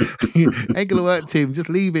work. Ain't going to work, Tim. Just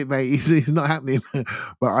leave it, mate. It's not happening.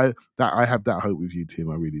 But I have that hope with you, Tim.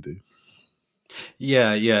 I really do.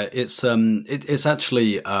 Yeah. It's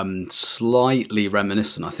actually slightly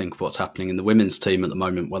reminiscent, I think, of what's happening in the women's team at the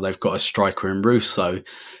moment, where they've got a striker in Russo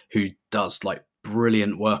who does like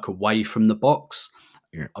brilliant work away from the box.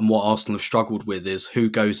 Yeah. And what Arsenal have struggled with is who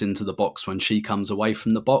goes into the box when she comes away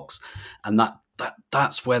from the box, and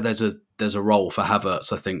that's where there's a role for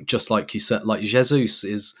Havertz. I think, just like you said, like Jesus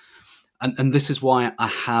is. And this is why I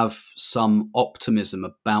have some optimism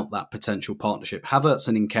about that potential partnership. Havertz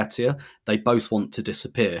and Nketiah, they both want to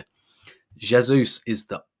disappear. Jesus is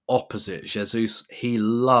the opposite. Jesus, he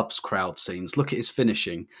loves crowd scenes. Look at his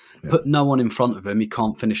finishing. Yeah. Put no one in front of him, he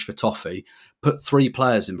can't finish for toffee. Put 3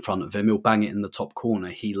 players in front of him, he'll bang it in the top corner.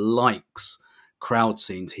 He likes crowd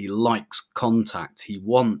scenes. He likes contact. He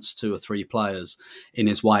wants 2 or 3 players in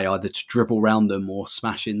his way, either to dribble around them or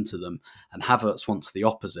smash into them. And Havertz wants the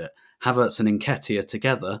opposite. Havertz and Nketiah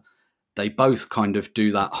together, they both kind of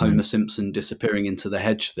do that Homer Simpson disappearing into the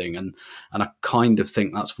hedge thing, and I kind of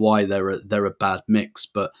think that's why they're a bad mix.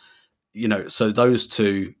 But so those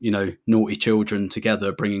two, naughty children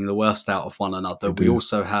together, bringing the worst out of one another. We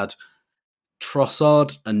also had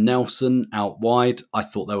Trossard and Nelson out wide. I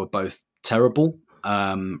thought they were both terrible,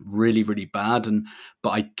 really, really bad. But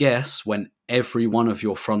I guess when every one of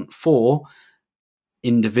your front 4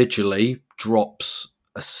 individually drops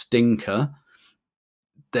a stinker,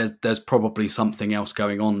 there's probably something else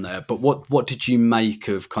going on there. But what did you make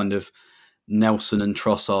of kind of Nelson and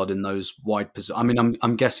Trossard in those wide positions? I mean,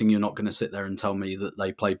 I'm guessing you're not going to sit there and tell me that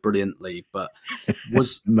they played brilliantly, but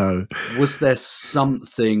was there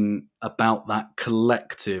something about that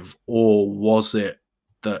collective, or was it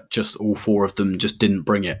that just all 4 of them just didn't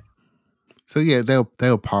bring it? So yeah, they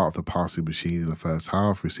were part of the passing machine in the first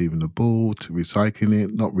half, receiving the ball, to recycling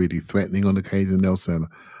it, not really threatening on occasion. Nelson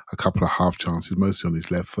a couple of half chances, mostly on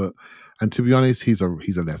his left foot, and to be honest, he's a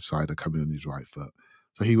left-sider coming on his right foot.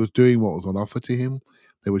 So he was doing what was on offer to him.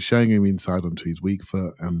 They were showing him inside onto his weak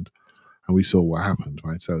foot, and we saw what happened,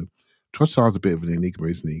 right? So Trossard's a bit of an enigma,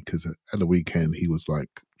 isn't he? Because at the weekend he was like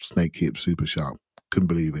snake hip, super sharp. Couldn't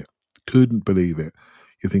believe it.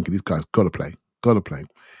 You're thinking, this guy's got to play.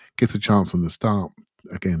 Gets a chance on the start,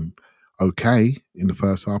 again, okay in the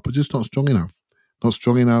first half, but just not strong enough, and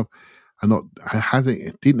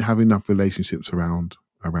didn't have enough relationships around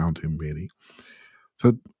him, really.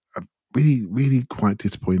 So really, really quite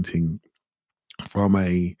disappointing from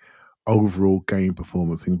a overall game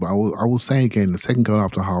performance thing. But I will say again, the second goal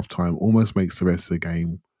after half time almost makes the rest of the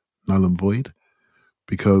game null and void,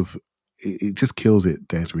 because it just kills it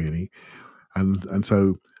dead, really. And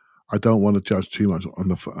so I don't want to judge too much on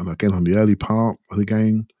the early part of the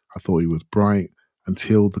game. I thought he was bright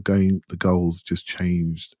until the goals just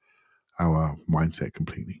changed our mindset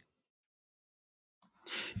completely.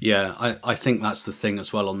 Yeah, I think that's the thing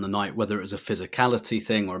as well on the night, whether it was a physicality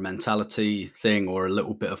thing or a mentality thing or a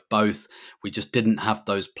little bit of both. We just didn't have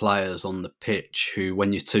those players on the pitch who,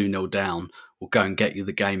 when you're 2-0 down, will go and get you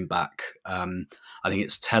the game back. I think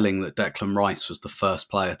it's telling that Declan Rice was the first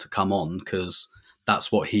player to come on, because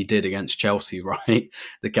that's what he did against Chelsea, right?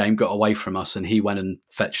 The game got away from us and he went and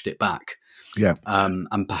fetched it back. Yeah.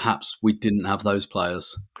 And perhaps we didn't have those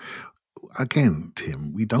players. Again,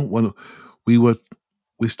 Tim, we don't want to.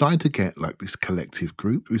 We're starting to get like this collective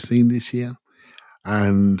group we've seen this year,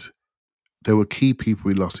 and there were key people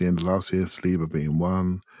we lost at the end of last year. Saliba being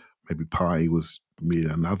one, maybe Partey was me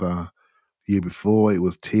another. The year before it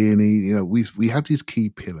was Tierney. You know, we had these key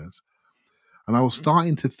pillars, and I was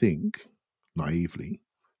starting to think naively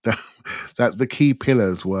that the key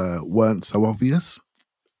pillars weren't so obvious,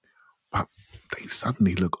 but they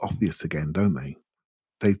suddenly look obvious again, don't they?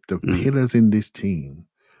 The pillars in this team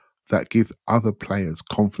that give other players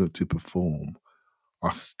confidence to perform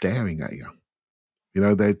are staring at you. You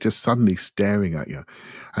know, they're just suddenly staring at you.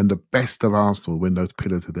 And the best of Arsenal, when those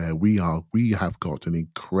pillars are there, we have got an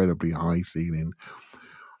incredibly high ceiling,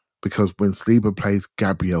 because when Saliba plays,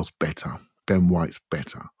 Gabriel's better, Ben White's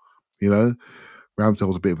better. You know,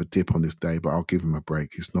 Ramsdale's a bit of a dip on this day, but I'll give him a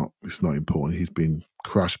break. It's not important. He's been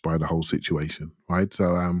crushed by the whole situation, right? So,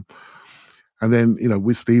 and then, you know,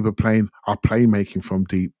 with Saliba playing, our playmaking from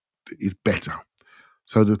deep is better.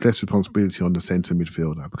 So there's less responsibility on the centre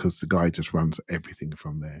midfielder, because the guy just runs everything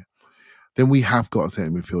from there. Then we have got a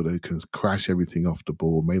centre midfielder who can crash everything off the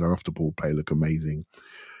ball, made our off-the-ball play look amazing.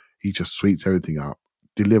 He just sweeps everything up,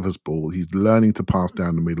 delivers ball. He's learning to pass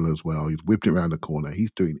down the middle as well. He's whipped it around the corner.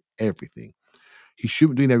 He's doing everything. He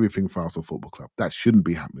shouldn't be doing everything for Arsenal Football Club. That shouldn't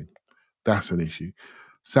be happening. That's an issue.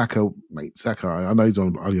 Saka, I know he's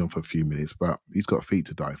only on for a few minutes, but he's got feet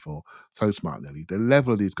to die for. So smart, Nelly. The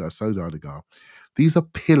level of these guys, so Odegaard. These are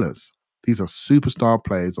pillars. These are superstar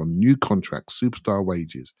players on new contracts, superstar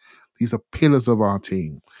wages. These are pillars of our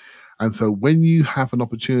team. And so when you have an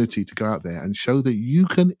opportunity to go out there and show that you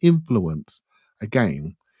can influence a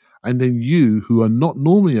game, and then you, who are not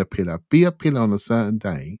normally a pillar, be a pillar on a certain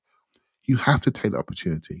day, you have to take the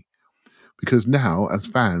opportunity. Because now, as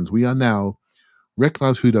fans, we are now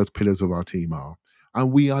recognize who those pillars of our team are,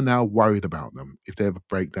 and we are now worried about them if they ever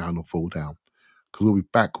break down or fall down, because we'll be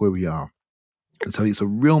back where we are. And so it's a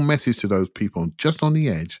real message to those people just on the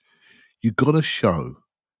edge. You got to show,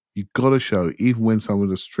 even when some of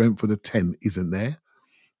the strength of the 10 isn't there.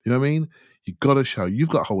 You know what I mean? You got to show. You've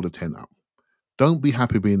got to hold the 10 up. Don't be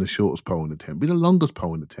happy being the shortest pole in the 10. Be the longest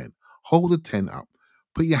pole in the 10. Hold the 10 up.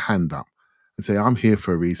 Put your hand up and say, I'm here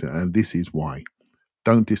for a reason, and this is why.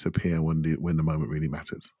 Don't disappear when the moment really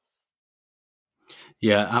matters.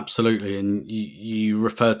 Yeah, absolutely. And you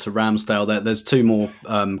referred to Ramsdale there. There's two more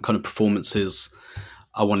kind of performances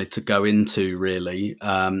I wanted to go into, really.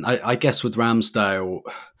 I guess with Ramsdale,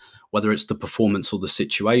 whether it's the performance or the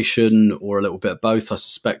situation or a little bit of both, I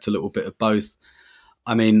suspect a little bit of both.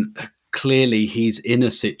 I mean, clearly he's in a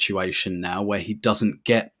situation now where he doesn't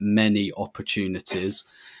get many opportunities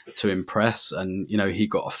to impress. And, you know, he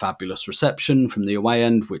got a fabulous reception from the away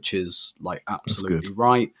end, which is like absolutely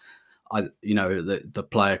right. The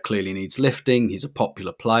player clearly needs lifting. He's a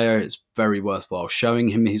popular player. It's very worthwhile showing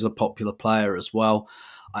him he's a popular player as well.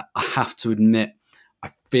 I have to admit, I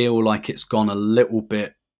feel like it's gone a little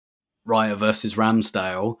bit Raya versus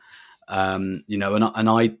Ramsdale, and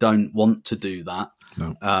I don't want to do that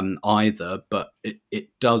either. But it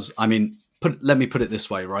does. I mean, let me put it this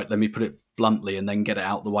way, right? Let me put it bluntly and then get it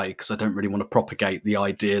out of the way, because I don't really want to propagate the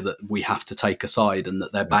idea that we have to take a side and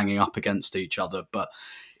that they're banging up against each other. But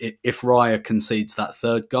if Raya concedes that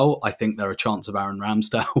third goal, I think there are a chance of Aaron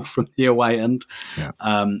Ramsdale from the away end,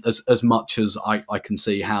 as much as I can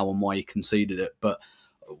see how and why he conceded it. But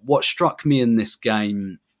what struck me in this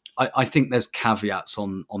game, I think there's caveats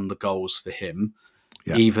on the goals for him,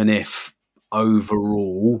 even if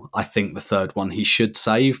overall I think the third one he should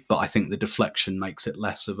save, but I think the deflection makes it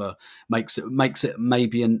less of a makes it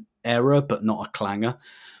maybe an error but not a clanger.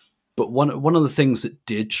 But one of the things that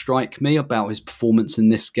did strike me about his performance in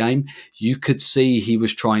this game, you could see he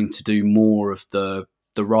was trying to do more of the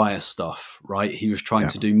Raya stuff, right? He was trying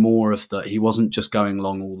to do more of he wasn't just going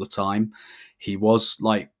long all the time. He was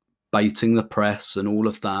like baiting the press and all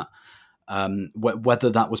of that. Whether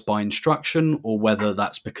that was by instruction or whether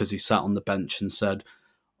that's because he sat on the bench and said,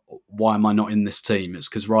 why am I not in this team? It's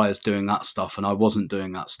because Raya's doing that stuff and I wasn't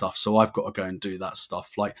doing that stuff, so I've got to go and do that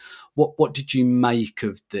stuff. Like, what did you make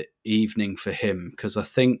of the evening for him? Because I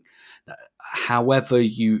think, however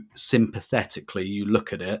you sympathetically you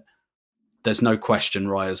look at it, there's no question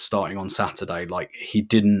Raya's starting on Saturday. Like, he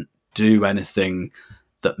didn't do anything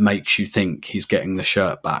that makes you think he's getting the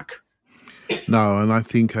shirt back. No, and I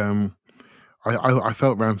think I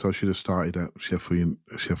felt Ramsdale should have started at Sheffield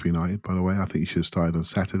United, by the way. I think he should have started on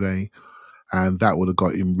Saturday, and that would have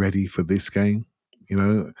got him ready for this game, you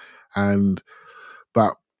know.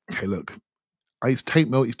 But hey, look,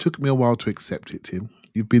 it took me a while to accept it, Tim.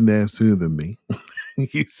 You've been there sooner than me.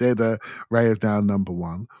 You said Raya's down number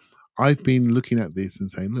one. I've been looking at this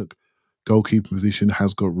and saying, look, goalkeeper position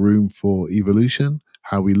has got room for evolution.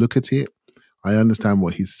 How we look at it, I understand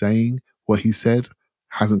what he's saying. What he said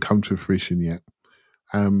hasn't come to fruition yet,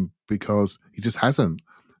 because he just hasn't.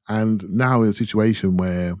 And now in a situation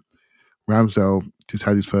where Ramsdale just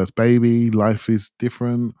had his first baby, life is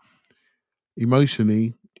different.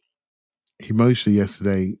 Emotionally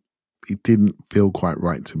yesterday, it didn't feel quite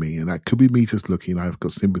right to me. And that could be me just looking. I've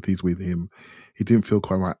got sympathies with him. It didn't feel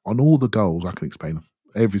quite right. On all the goals, I can explain them.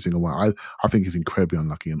 Every single one. I think he's incredibly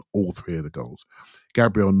unlucky on all three of the goals.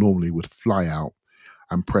 Gabriel normally would fly out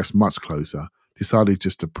and press much closer. Decided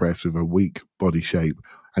just to press with a weak body shape,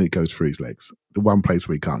 and it goes through his legs. The one place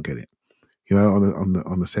where he can't get it. You know,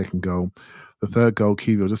 on the second goal. The third goal,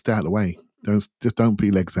 Kiwior, just stay out of the way. Don't put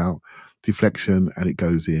your legs out. Deflection, and it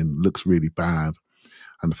goes in. Looks really bad.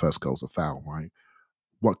 And the first goal's a foul, right?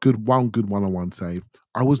 One good one-on-one save.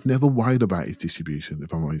 I was never worried about his distribution,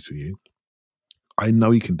 if I'm honest with you. I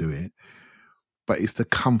know he can do it, but it's the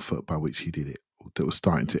comfort by which he did it that was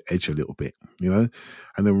starting to edge a little bit, you know?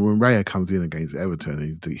 And then when Raya comes in against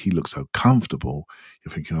Everton and he looks so comfortable,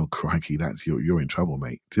 you're thinking, oh, crikey, you're in trouble,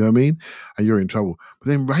 mate. Do you know what I mean? And you're in trouble. But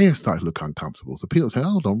then Raya started to look uncomfortable. So people say,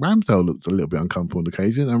 hold on, Ramsdale looked a little bit uncomfortable on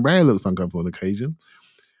occasion, and Raya looks uncomfortable on occasion.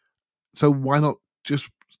 So why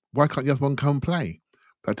can't the other one come play?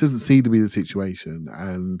 That doesn't seem to be the situation.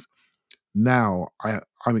 And now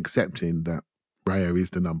I'm accepting that Raya is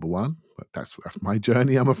the number one. But that's my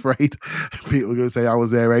journey, I'm afraid. People are going to say I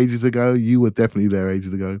was there ages ago. You were definitely there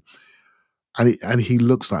ages ago. And he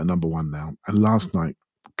looks like number one now. And last night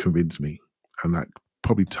convinced me. And that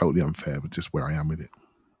probably totally unfair, but just where I am with it.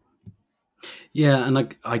 Yeah,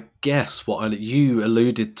 and I guess you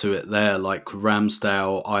alluded to it there, like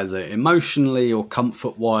Ramsdale, either emotionally or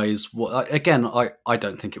comfort-wise. Again, I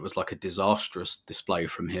don't think it was like a disastrous display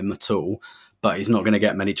from him at all, but he's not going to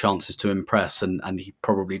get many chances to impress, and he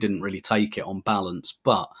probably didn't really take it on balance.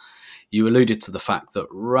 But you alluded to the fact that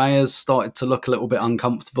Raya's started to look a little bit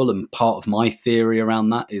uncomfortable, and part of my theory around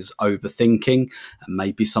that is overthinking, and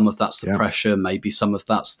maybe some of that's the pressure, maybe some of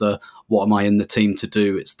that's the, what am I in the team to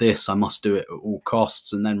do? It's this, I must do it at all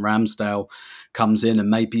costs. And then Ramsdale comes in and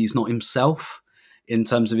maybe he's not himself in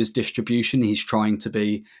terms of his distribution. He's trying to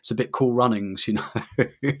be, it's a bit Cool Runnings, you know,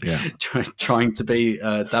 trying to be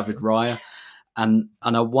David Raya. And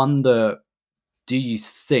I wonder, do you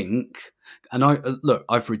think, and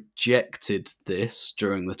I've rejected this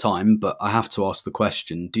during the time, but I have to ask the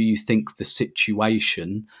question, do you think the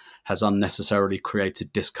situation has unnecessarily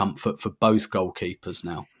created discomfort for both goalkeepers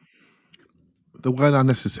now? The word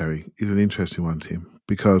unnecessary is an interesting one, Tim,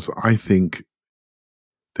 because I think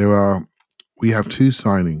we have two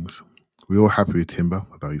signings. We're all happy with Timber,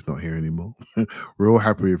 although he's not here anymore. We're all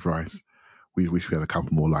happy with Rice. We wish we had a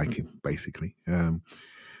couple more like him, basically.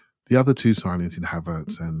 The other two signings in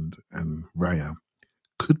Havertz and Raya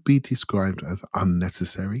could be described as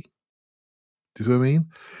unnecessary. Do you see what I mean?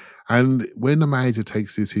 And when the manager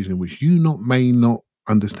takes a decision which you may not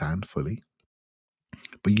understand fully,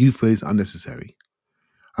 but you feel is unnecessary,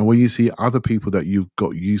 and when you see other people that you've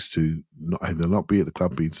got used to either not be at the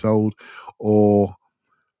club being sold, or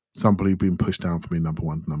somebody being pushed down from being number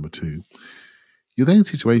one to number two, you're then in a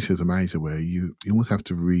situation as a manager where you almost have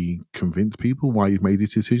to re-convince people why you've made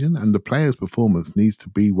this decision, and the player's performance needs to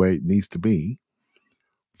be where it needs to be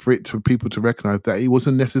for people to recognise that it was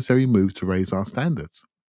a necessary move to raise our standards.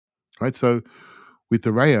 Right? So with the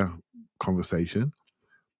Raya conversation,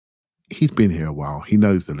 he's been here a while. He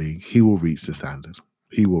knows the league. He will reach the standard.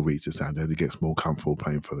 He will reach the standard. He gets more comfortable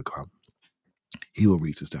playing for the club. He will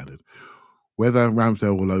reach the standard. Whether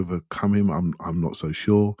Ramsdale will overcome him, I'm not so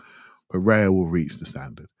sure, but Raya will reach the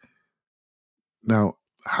standard. Now,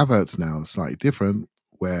 Havertz now is slightly different,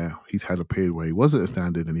 where he's had a period where he was at a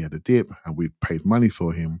standard and he had a dip, and we've paid money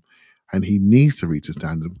for him, and he needs to reach a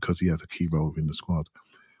standard because he has a key role within the squad.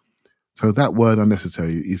 So that word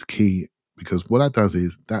unnecessary is key, because what that does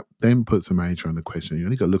is that then puts the manager under question. You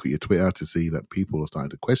only got to look at your Twitter to see that people are starting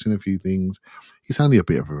to question a few things. It's only a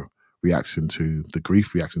bit of a reaction to the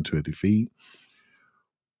grief, reaction to a defeat.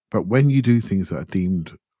 But when you do things that are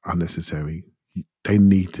deemed unnecessary, they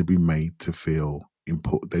need to be made to feel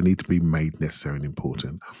important. They need to be made necessary and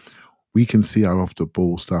important. We can see our off the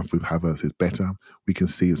ball stuff with Havertz is better. We can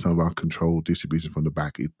see some of our control distribution from the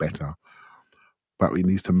back is better. But it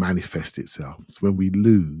needs to manifest itself. So when we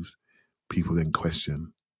lose, people then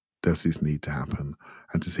question, does this need to happen?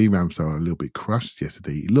 And to see Ramsdale a little bit crushed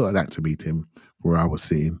yesterday, he looked like that to me, Tim, where I was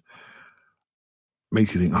sitting,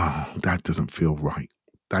 makes you think, oh, that doesn't feel right.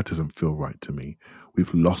 That doesn't feel right to me.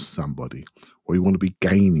 We've lost somebody. Or we want to be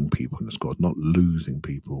gaining people in the squad, not losing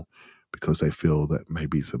people because they feel that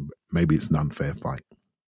maybe it's an unfair fight.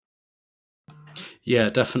 Yeah,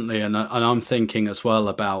 definitely. And I'm thinking as well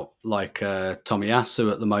about like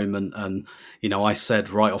Tomiyasu at the moment. And, you know, I said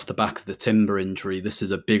right off the back of the Timber injury, this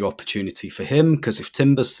is a big opportunity for him because if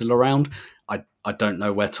Timber's still around, I don't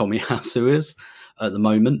know where Tomiyasu is at the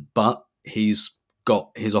moment, but he's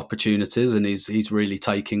got his opportunities and he's really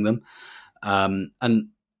taking them.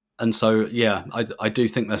 And so, yeah, I do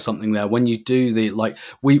think there's something there. When you do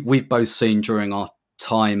we've both seen during our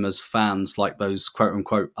time as fans, like those quote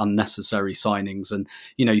unquote unnecessary signings. And,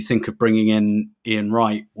 you know, you think of bringing in Ian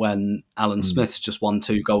Wright when Alan Smith's just won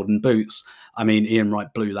 2 golden boots. I mean, Ian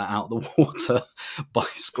Wright blew that out of the water by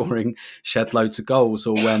scoring shed loads of goals.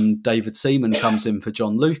 Or when David Seaman comes in for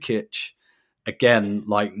John Lukic, again,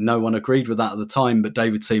 like no one agreed with that at the time, but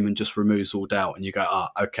David Seaman just removes all doubt and you go,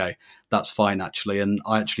 okay, that's fine actually. And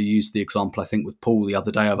I actually used the example, I think, with Paul the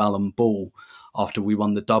other day of Alan Ball. After we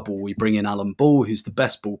won the double, we bring in Alan Ball, who's the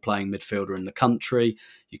best ball-playing midfielder in the country.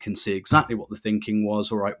 You can see exactly what the thinking was.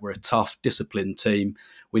 All right, we're a tough, disciplined team.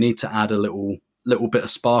 We need to add a little bit of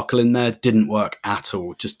sparkle in there. Didn't work at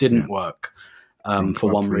all. Just didn't work for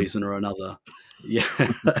one reason or another. Yeah.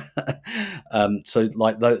 So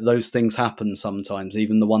like those things happen sometimes.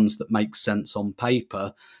 Even the ones that make sense on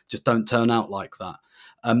paper just don't turn out like that.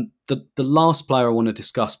 The last player I want to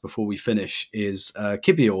discuss before we finish is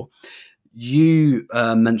Kiwior. You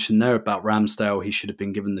mentioned there about Ramsdale. He should have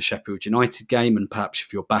been given the Sheffield United game, and perhaps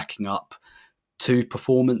if you're backing up 2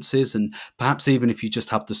 performances, and perhaps even if you just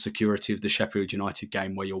have the security of the Sheffield United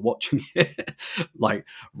game where you're watching it, like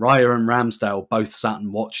Raya and Ramsdale both sat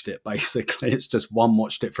and watched it, basically. It's just one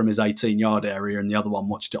watched it from his 18-yard area and the other one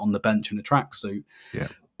watched it on the bench in a tracksuit. Yeah.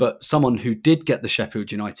 But someone who did get the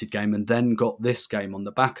Sheffield United game and then got this game on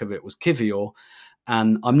the back of it was Kiwior.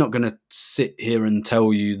 And I'm not going to sit here and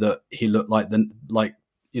tell you that he looked like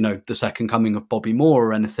the second coming of Bobby Moore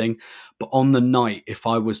or anything. But on the night, if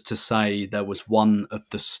I was to say there was one of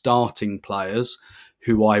the starting players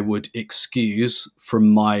who I would excuse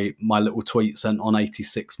from my little tweet sent on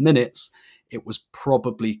 86 minutes, it was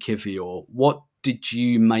probably Kiwior. What did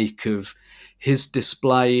you make of his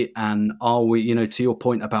display? And are we, to your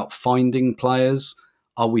point about finding players,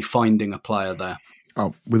 are we finding a player there?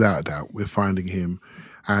 Oh, without a doubt, we're finding him.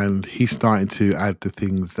 And he's starting to add the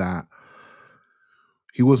things that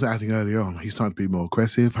he wasn't adding earlier on. He's starting to be more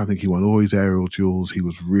aggressive. I think he won all his aerial duels. He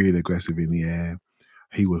was really aggressive in the air.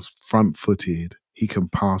 He was front-footed. He can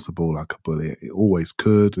pass the ball like a bullet. It always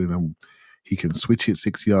could. And he can switch it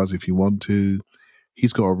 6 yards if you want to.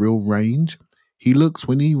 He's got a real range. He looks,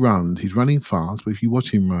 when he runs, he's running fast, but if you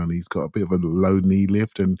watch him run, he's got a bit of a low knee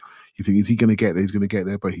lift. And you think, is he going to get there? He's going to get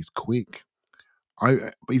there, but he's quick.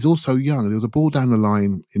 But he's also young. There was a ball down the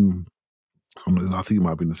line I think it might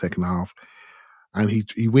have been the second half, and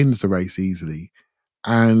he wins the race easily,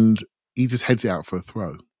 and he just heads it out for a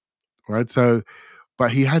throw, right? So,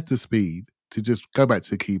 but he had the speed to just go back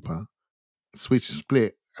to the keeper,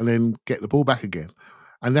 split, and then get the ball back again,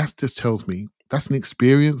 and that just tells me that's an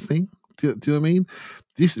experience thing. Do you know what I mean?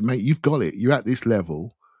 Mate, you've got it. You're at this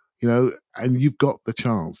level. And you've got the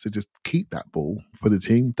chance to just keep that ball for the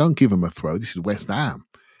team. Don't give them a throw. This is West Ham.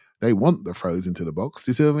 They want the throws into the box. Do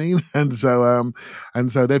you see what I mean?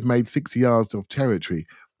 And so they've made 60 yards of territory.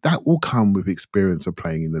 That will come with experience of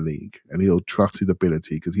playing in the league, and he'll trust his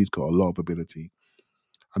ability because he's got a lot of ability.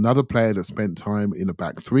 Another player that spent time in the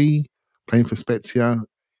back 3, playing for Spezia,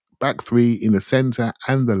 back 3 in the centre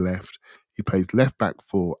and the left. He plays left back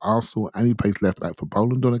for Arsenal and he plays left back for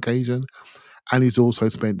Poland on occasion. And he's also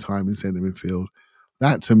spent time in centre midfield.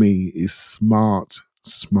 That, to me, is smart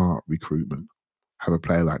recruitment. Have a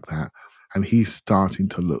player like that. And he's starting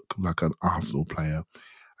to look like an Arsenal player.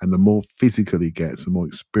 And the more physical he gets, the more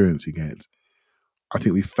experience he gets, I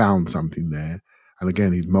think we found something there. And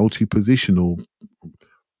again, his multi-positional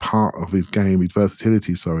part of his game, his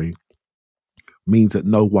versatility, means that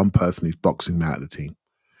no one person is boxing him out of the team.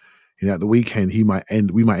 At the weekend, we might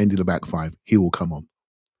end in the back 5. He will come on.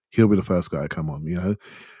 He'll be the first guy to come on,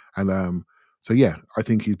 And so, yeah, I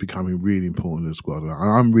think he's becoming really important in the squad.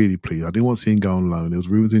 I'm really pleased. I didn't want to see him go on loan. There was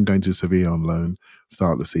rumours of him going to Sevilla on loan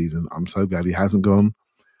start of the season. I'm so glad he hasn't gone.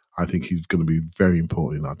 I think he's going to be very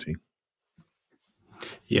important in our team.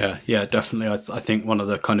 Yeah, definitely. I think one of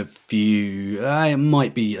the kind of few, it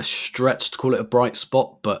might be a stretch to call it a bright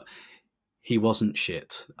spot, but he wasn't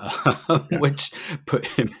shit, Yeah. which put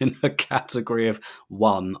him in a category of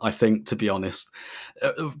one, I think, to be honest.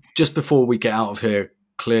 Just before we get out of here,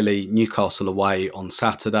 clearly Newcastle away on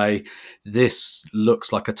Saturday. This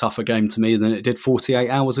looks like a tougher game to me than it did 48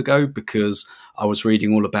 hours ago, because I was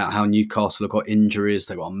reading all about how Newcastle have got injuries.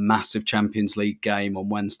 They've got a massive Champions League game on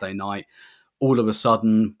Wednesday night. All of a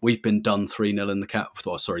sudden, we've been done 3-0 in the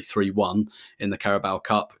 3-1 in the Carabao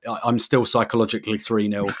Cup. I'm still psychologically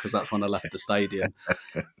 3-0 because that's when I left the stadium.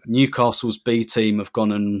 Newcastle's B team have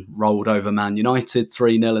gone and rolled over Man United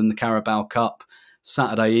 3-0 in the Carabao Cup.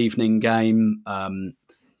 Saturday evening game.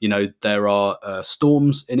 There are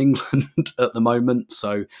storms in England at the moment,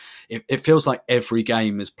 so it feels like every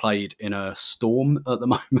game is played in a storm at the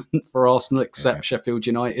moment for Arsenal, except Sheffield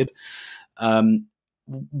United.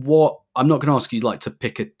 What I'm not going to ask you to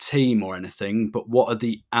pick a team or anything, but what are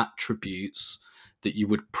the attributes that you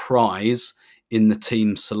would prize in the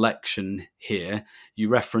team selection here? You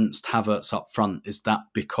referenced Havertz up front. Is that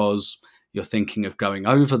because you're thinking of going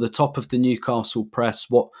over the top of the Newcastle press?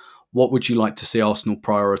 What would you like to see Arsenal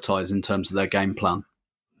prioritise in terms of their game plan?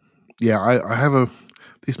 Yeah, I have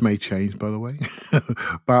this may change, by the way,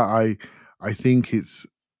 but I think it's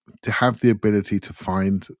to have the ability to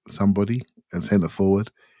find somebody and centre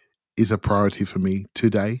forward is a priority for me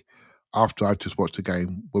today, after I've just watched a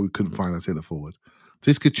game where we couldn't find a centre forward.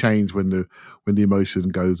 This could change when the emotion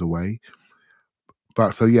goes away.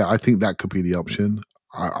 But so yeah, I think that could be the option.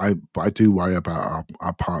 But I do worry about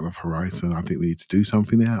our partner for Rice, and I think we need to do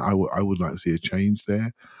something there. I would like to see a change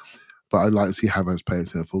there, but I'd like to see Havertz play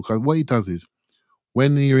centre forward, because what he does is,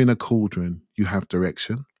 when you're in a cauldron, you have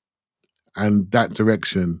direction, and that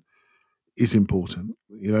direction is important,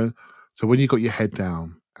 So when you've got your head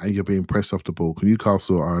down and you're being pressed off the ball, because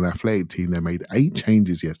Newcastle are an athletic team, they made 8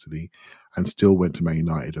 changes yesterday and still went to Man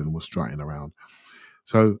United and was strutting around.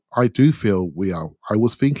 So I do feel I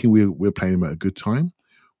was thinking we're playing them at a good time.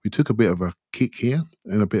 We took a bit of a kick here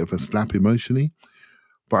and a bit of a slap emotionally,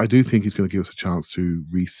 but I do think it's going to give us a chance to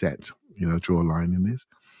reset, draw a line in this.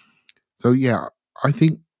 So yeah, I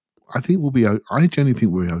think we'll be. I genuinely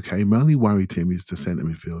think we're okay. My only worry, Tim, is the centre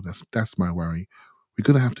midfield. That's my worry. We're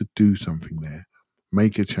going to have to do something there,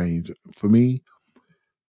 make a change. For me,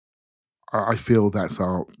 I feel that's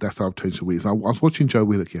our potential weakness. I was watching Joe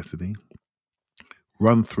Willock yesterday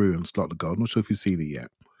run through and slot the goal. I'm not sure if you've seen it yet.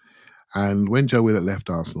 And when Joe Willock left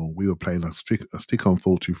Arsenal, we were playing a stick-on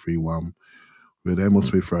 4-2-3-1 with Emil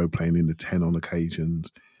Smith-Rowe playing in the 10 on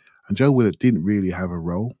occasions. And Joe Willock didn't really have a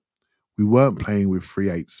role. We weren't playing with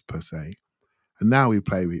 3/8s per se. And now we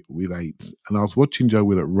play with 8s. And I was watching Joe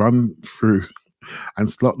Willock run through and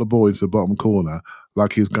slot the ball into the bottom corner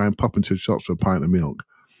like he was going popping to shots for a pint of milk.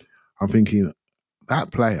 I'm thinking,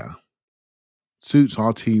 that player suits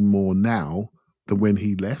our team more now than when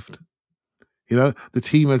he left. The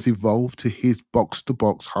team has evolved to his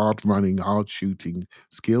box-to-box, hard-running, hard-shooting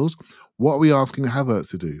skills. What are we asking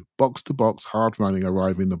Havertz to do? Box-to-box, hard-running,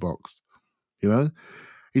 arrive in the box.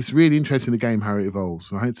 It's really interesting, the game, how it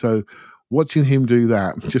evolves, right? So watching him do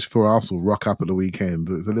that just for Arsenal rock up at the weekend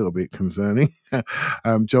is a little bit concerning.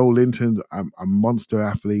 Joel Linton, a monster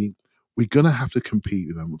athlete. We're going to have to compete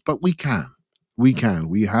with them, but we can. We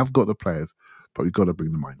have got the players, but we've got to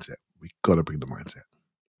bring the mindset.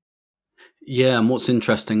 Yeah, and what's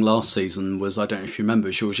interesting last season was, I don't know if you remember,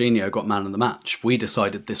 Jorginho got man of the match. We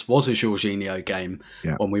decided this was a Jorginho game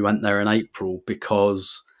when we went there in April,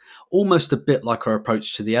 because almost a bit like our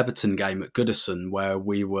approach to the Everton game at Goodison, where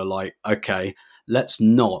we were like, okay, let's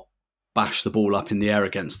not bash the ball up in the air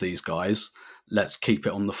against these guys. Let's keep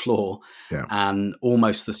it on the floor. Yeah. And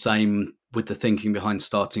almost the same with the thinking behind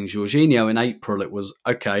starting Jorginho in April. It was,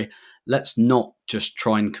 okay, let's not just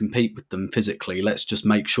try and compete with them physically. Let's just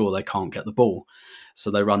make sure they can't get the ball, so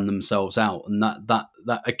they run themselves out. And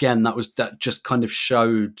that just kind of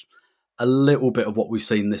showed a little bit of what we've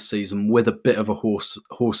seen this season, with a bit of a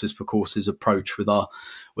horses for courses approach with our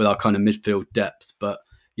kind of midfield depth. But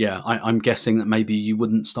yeah, I'm guessing that maybe you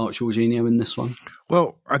wouldn't start Jorginho in this one.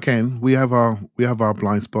 Well, again, we have our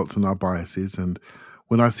blind spots and our biases, and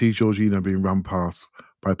when I see Jorginho being run past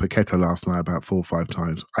by Paqueta last night about 4 or 5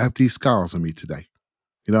 times, I have these scars on me today.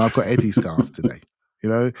 I've got Eddie scars today.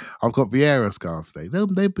 I've got Vieira scars today.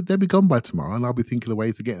 They'll be gone by tomorrow, and I'll be thinking of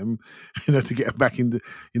ways to get them, to get them back in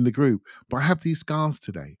the group. But I have these scars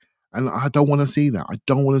today, and I don't want to see that. I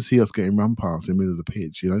don't want to see us getting run past in the middle of the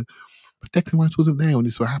pitch. But Declan Rice wasn't there when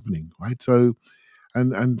this was happening, right? So,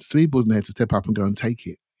 and Sleep wasn't there to step up and go and take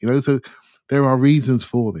it. So there are reasons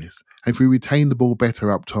for this. And if we retain the ball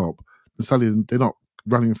better up top, then suddenly they're not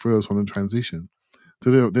running through us on a transition.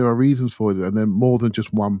 So there are reasons for it, and then more than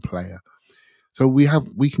just one player. So we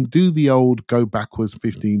can do the old go backwards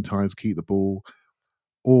 15 times, keep the ball,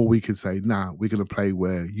 or we could say, nah, we're going to play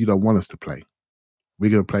where you don't want us to play.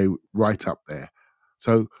 We're going to play right up there.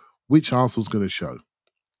 So which Arsenal's going to show?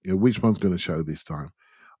 Which one's going to show this time?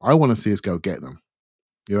 I want to see us go get them.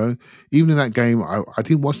 Even in that game, I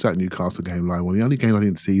didn't watch that Newcastle game live. Well, the only game I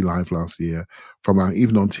didn't see live last year,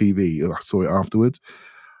 even on TV, I saw it afterwards.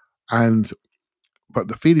 But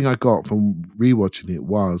the feeling I got from rewatching it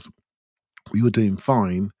was we were doing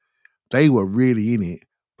fine. They were really in it,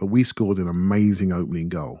 but we scored an amazing opening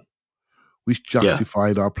goal, which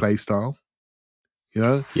justified our play style.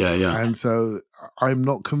 Yeah. And so I'm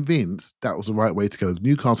not convinced that was the right way to go.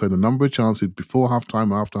 Newcastle had a number of chances before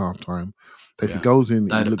halftime, after halftime. They put goals in.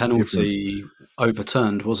 They had a penalty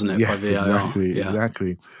overturned, wasn't it, by VAR?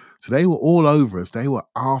 Exactly. So they were all over us. They were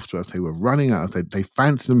after us. They were running at us. They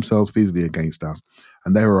fancied themselves physically against us,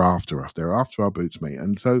 and they were after us. They were after our boots, mate.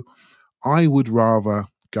 And so I would rather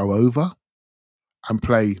go over and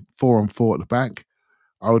play 4-on-4 at the back.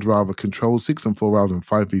 I would rather control 6-on-4 rather than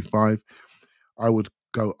 5v5. I would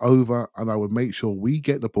go over and I would make sure we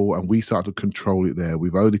get the ball and we start to control it there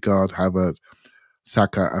with Odegaard, Havertz,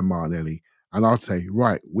 Saka and Martinelli. And I'd say,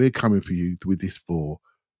 right, we're coming for you with this 4.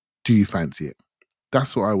 Do you fancy it?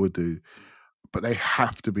 That's what I would do. But they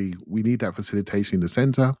have to be, we need that facilitation in the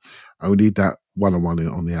centre and we need that one-on-one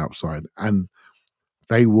on the outside. And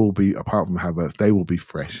they will be, apart from Havertz, they will be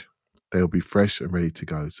fresh. They'll be fresh and ready to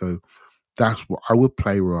go. So that's what I would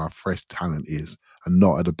play where our fresh talent is and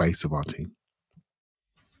not at the base of our team.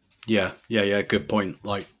 Yeah. Good point.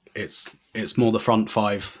 Like it's more the front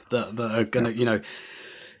 5 that are going to,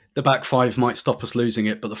 the back 5 might stop us losing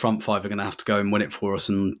it, but the front 5 are going to have to go and win it for us.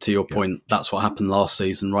 And to your point, that's what happened last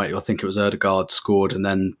season, right? I think it was Odegaard scored and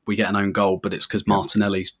then we get an own goal, but it's because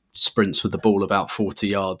Martinelli sprints with the ball about 40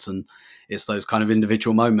 yards and it's those kind of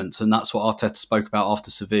individual moments. And that's what Arteta spoke about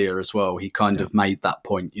after Sevilla as well. He kind of made that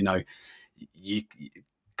point, you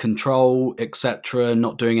control, etc.,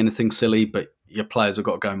 not doing anything silly, but your players have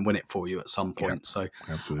got to go and win it for you at some point. So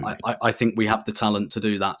I think we have the talent to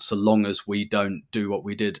do that so long as we don't do what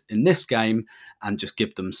we did in this game and just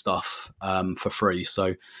give them stuff for free.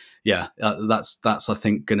 So, that's I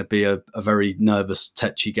think, going to be a very nervous,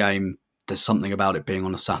 tetchy game. There's something about it being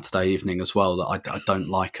on a Saturday evening as well that I don't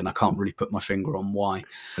like, and I can't really put my finger on why.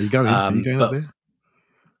 Are you going up there?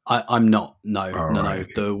 I'm not. No.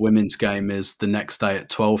 The women's game is the next day at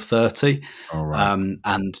 12:30,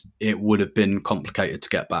 and it would have been complicated to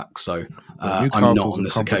get back. So I'm not on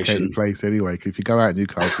this occasion. Place anyway. If you go out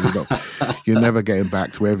Newcastle, you're never getting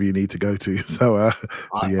back to wherever you need to go to. So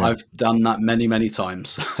I've done that many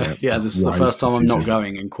times. This is the first time I'm not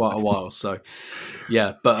going in quite a while. So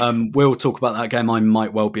but we'll talk about that game. I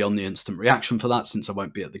might well be on the instant reaction for that since I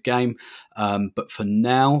won't be at the game. But for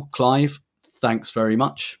now, Clive, thanks very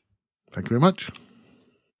much. Thank you very much.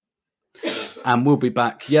 And we'll be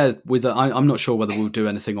back, with I'm not sure whether we'll do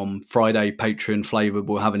anything on Friday, Patreon flavour.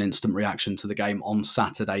 We'll have an instant reaction to the game on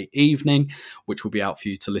Saturday evening, which will be out for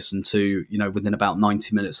you to listen to, within about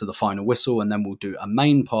 90 minutes of the final whistle. And then we'll do a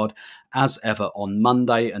main pod as ever on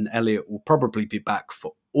Monday. And Elliot will probably be back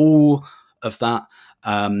for all of that.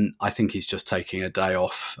 I think he's just taking a day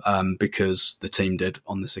off because the team did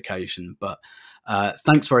on this occasion. But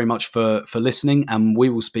thanks very much for listening, and we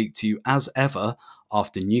will speak to you as ever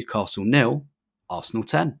after Newcastle 0, Arsenal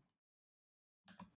 10.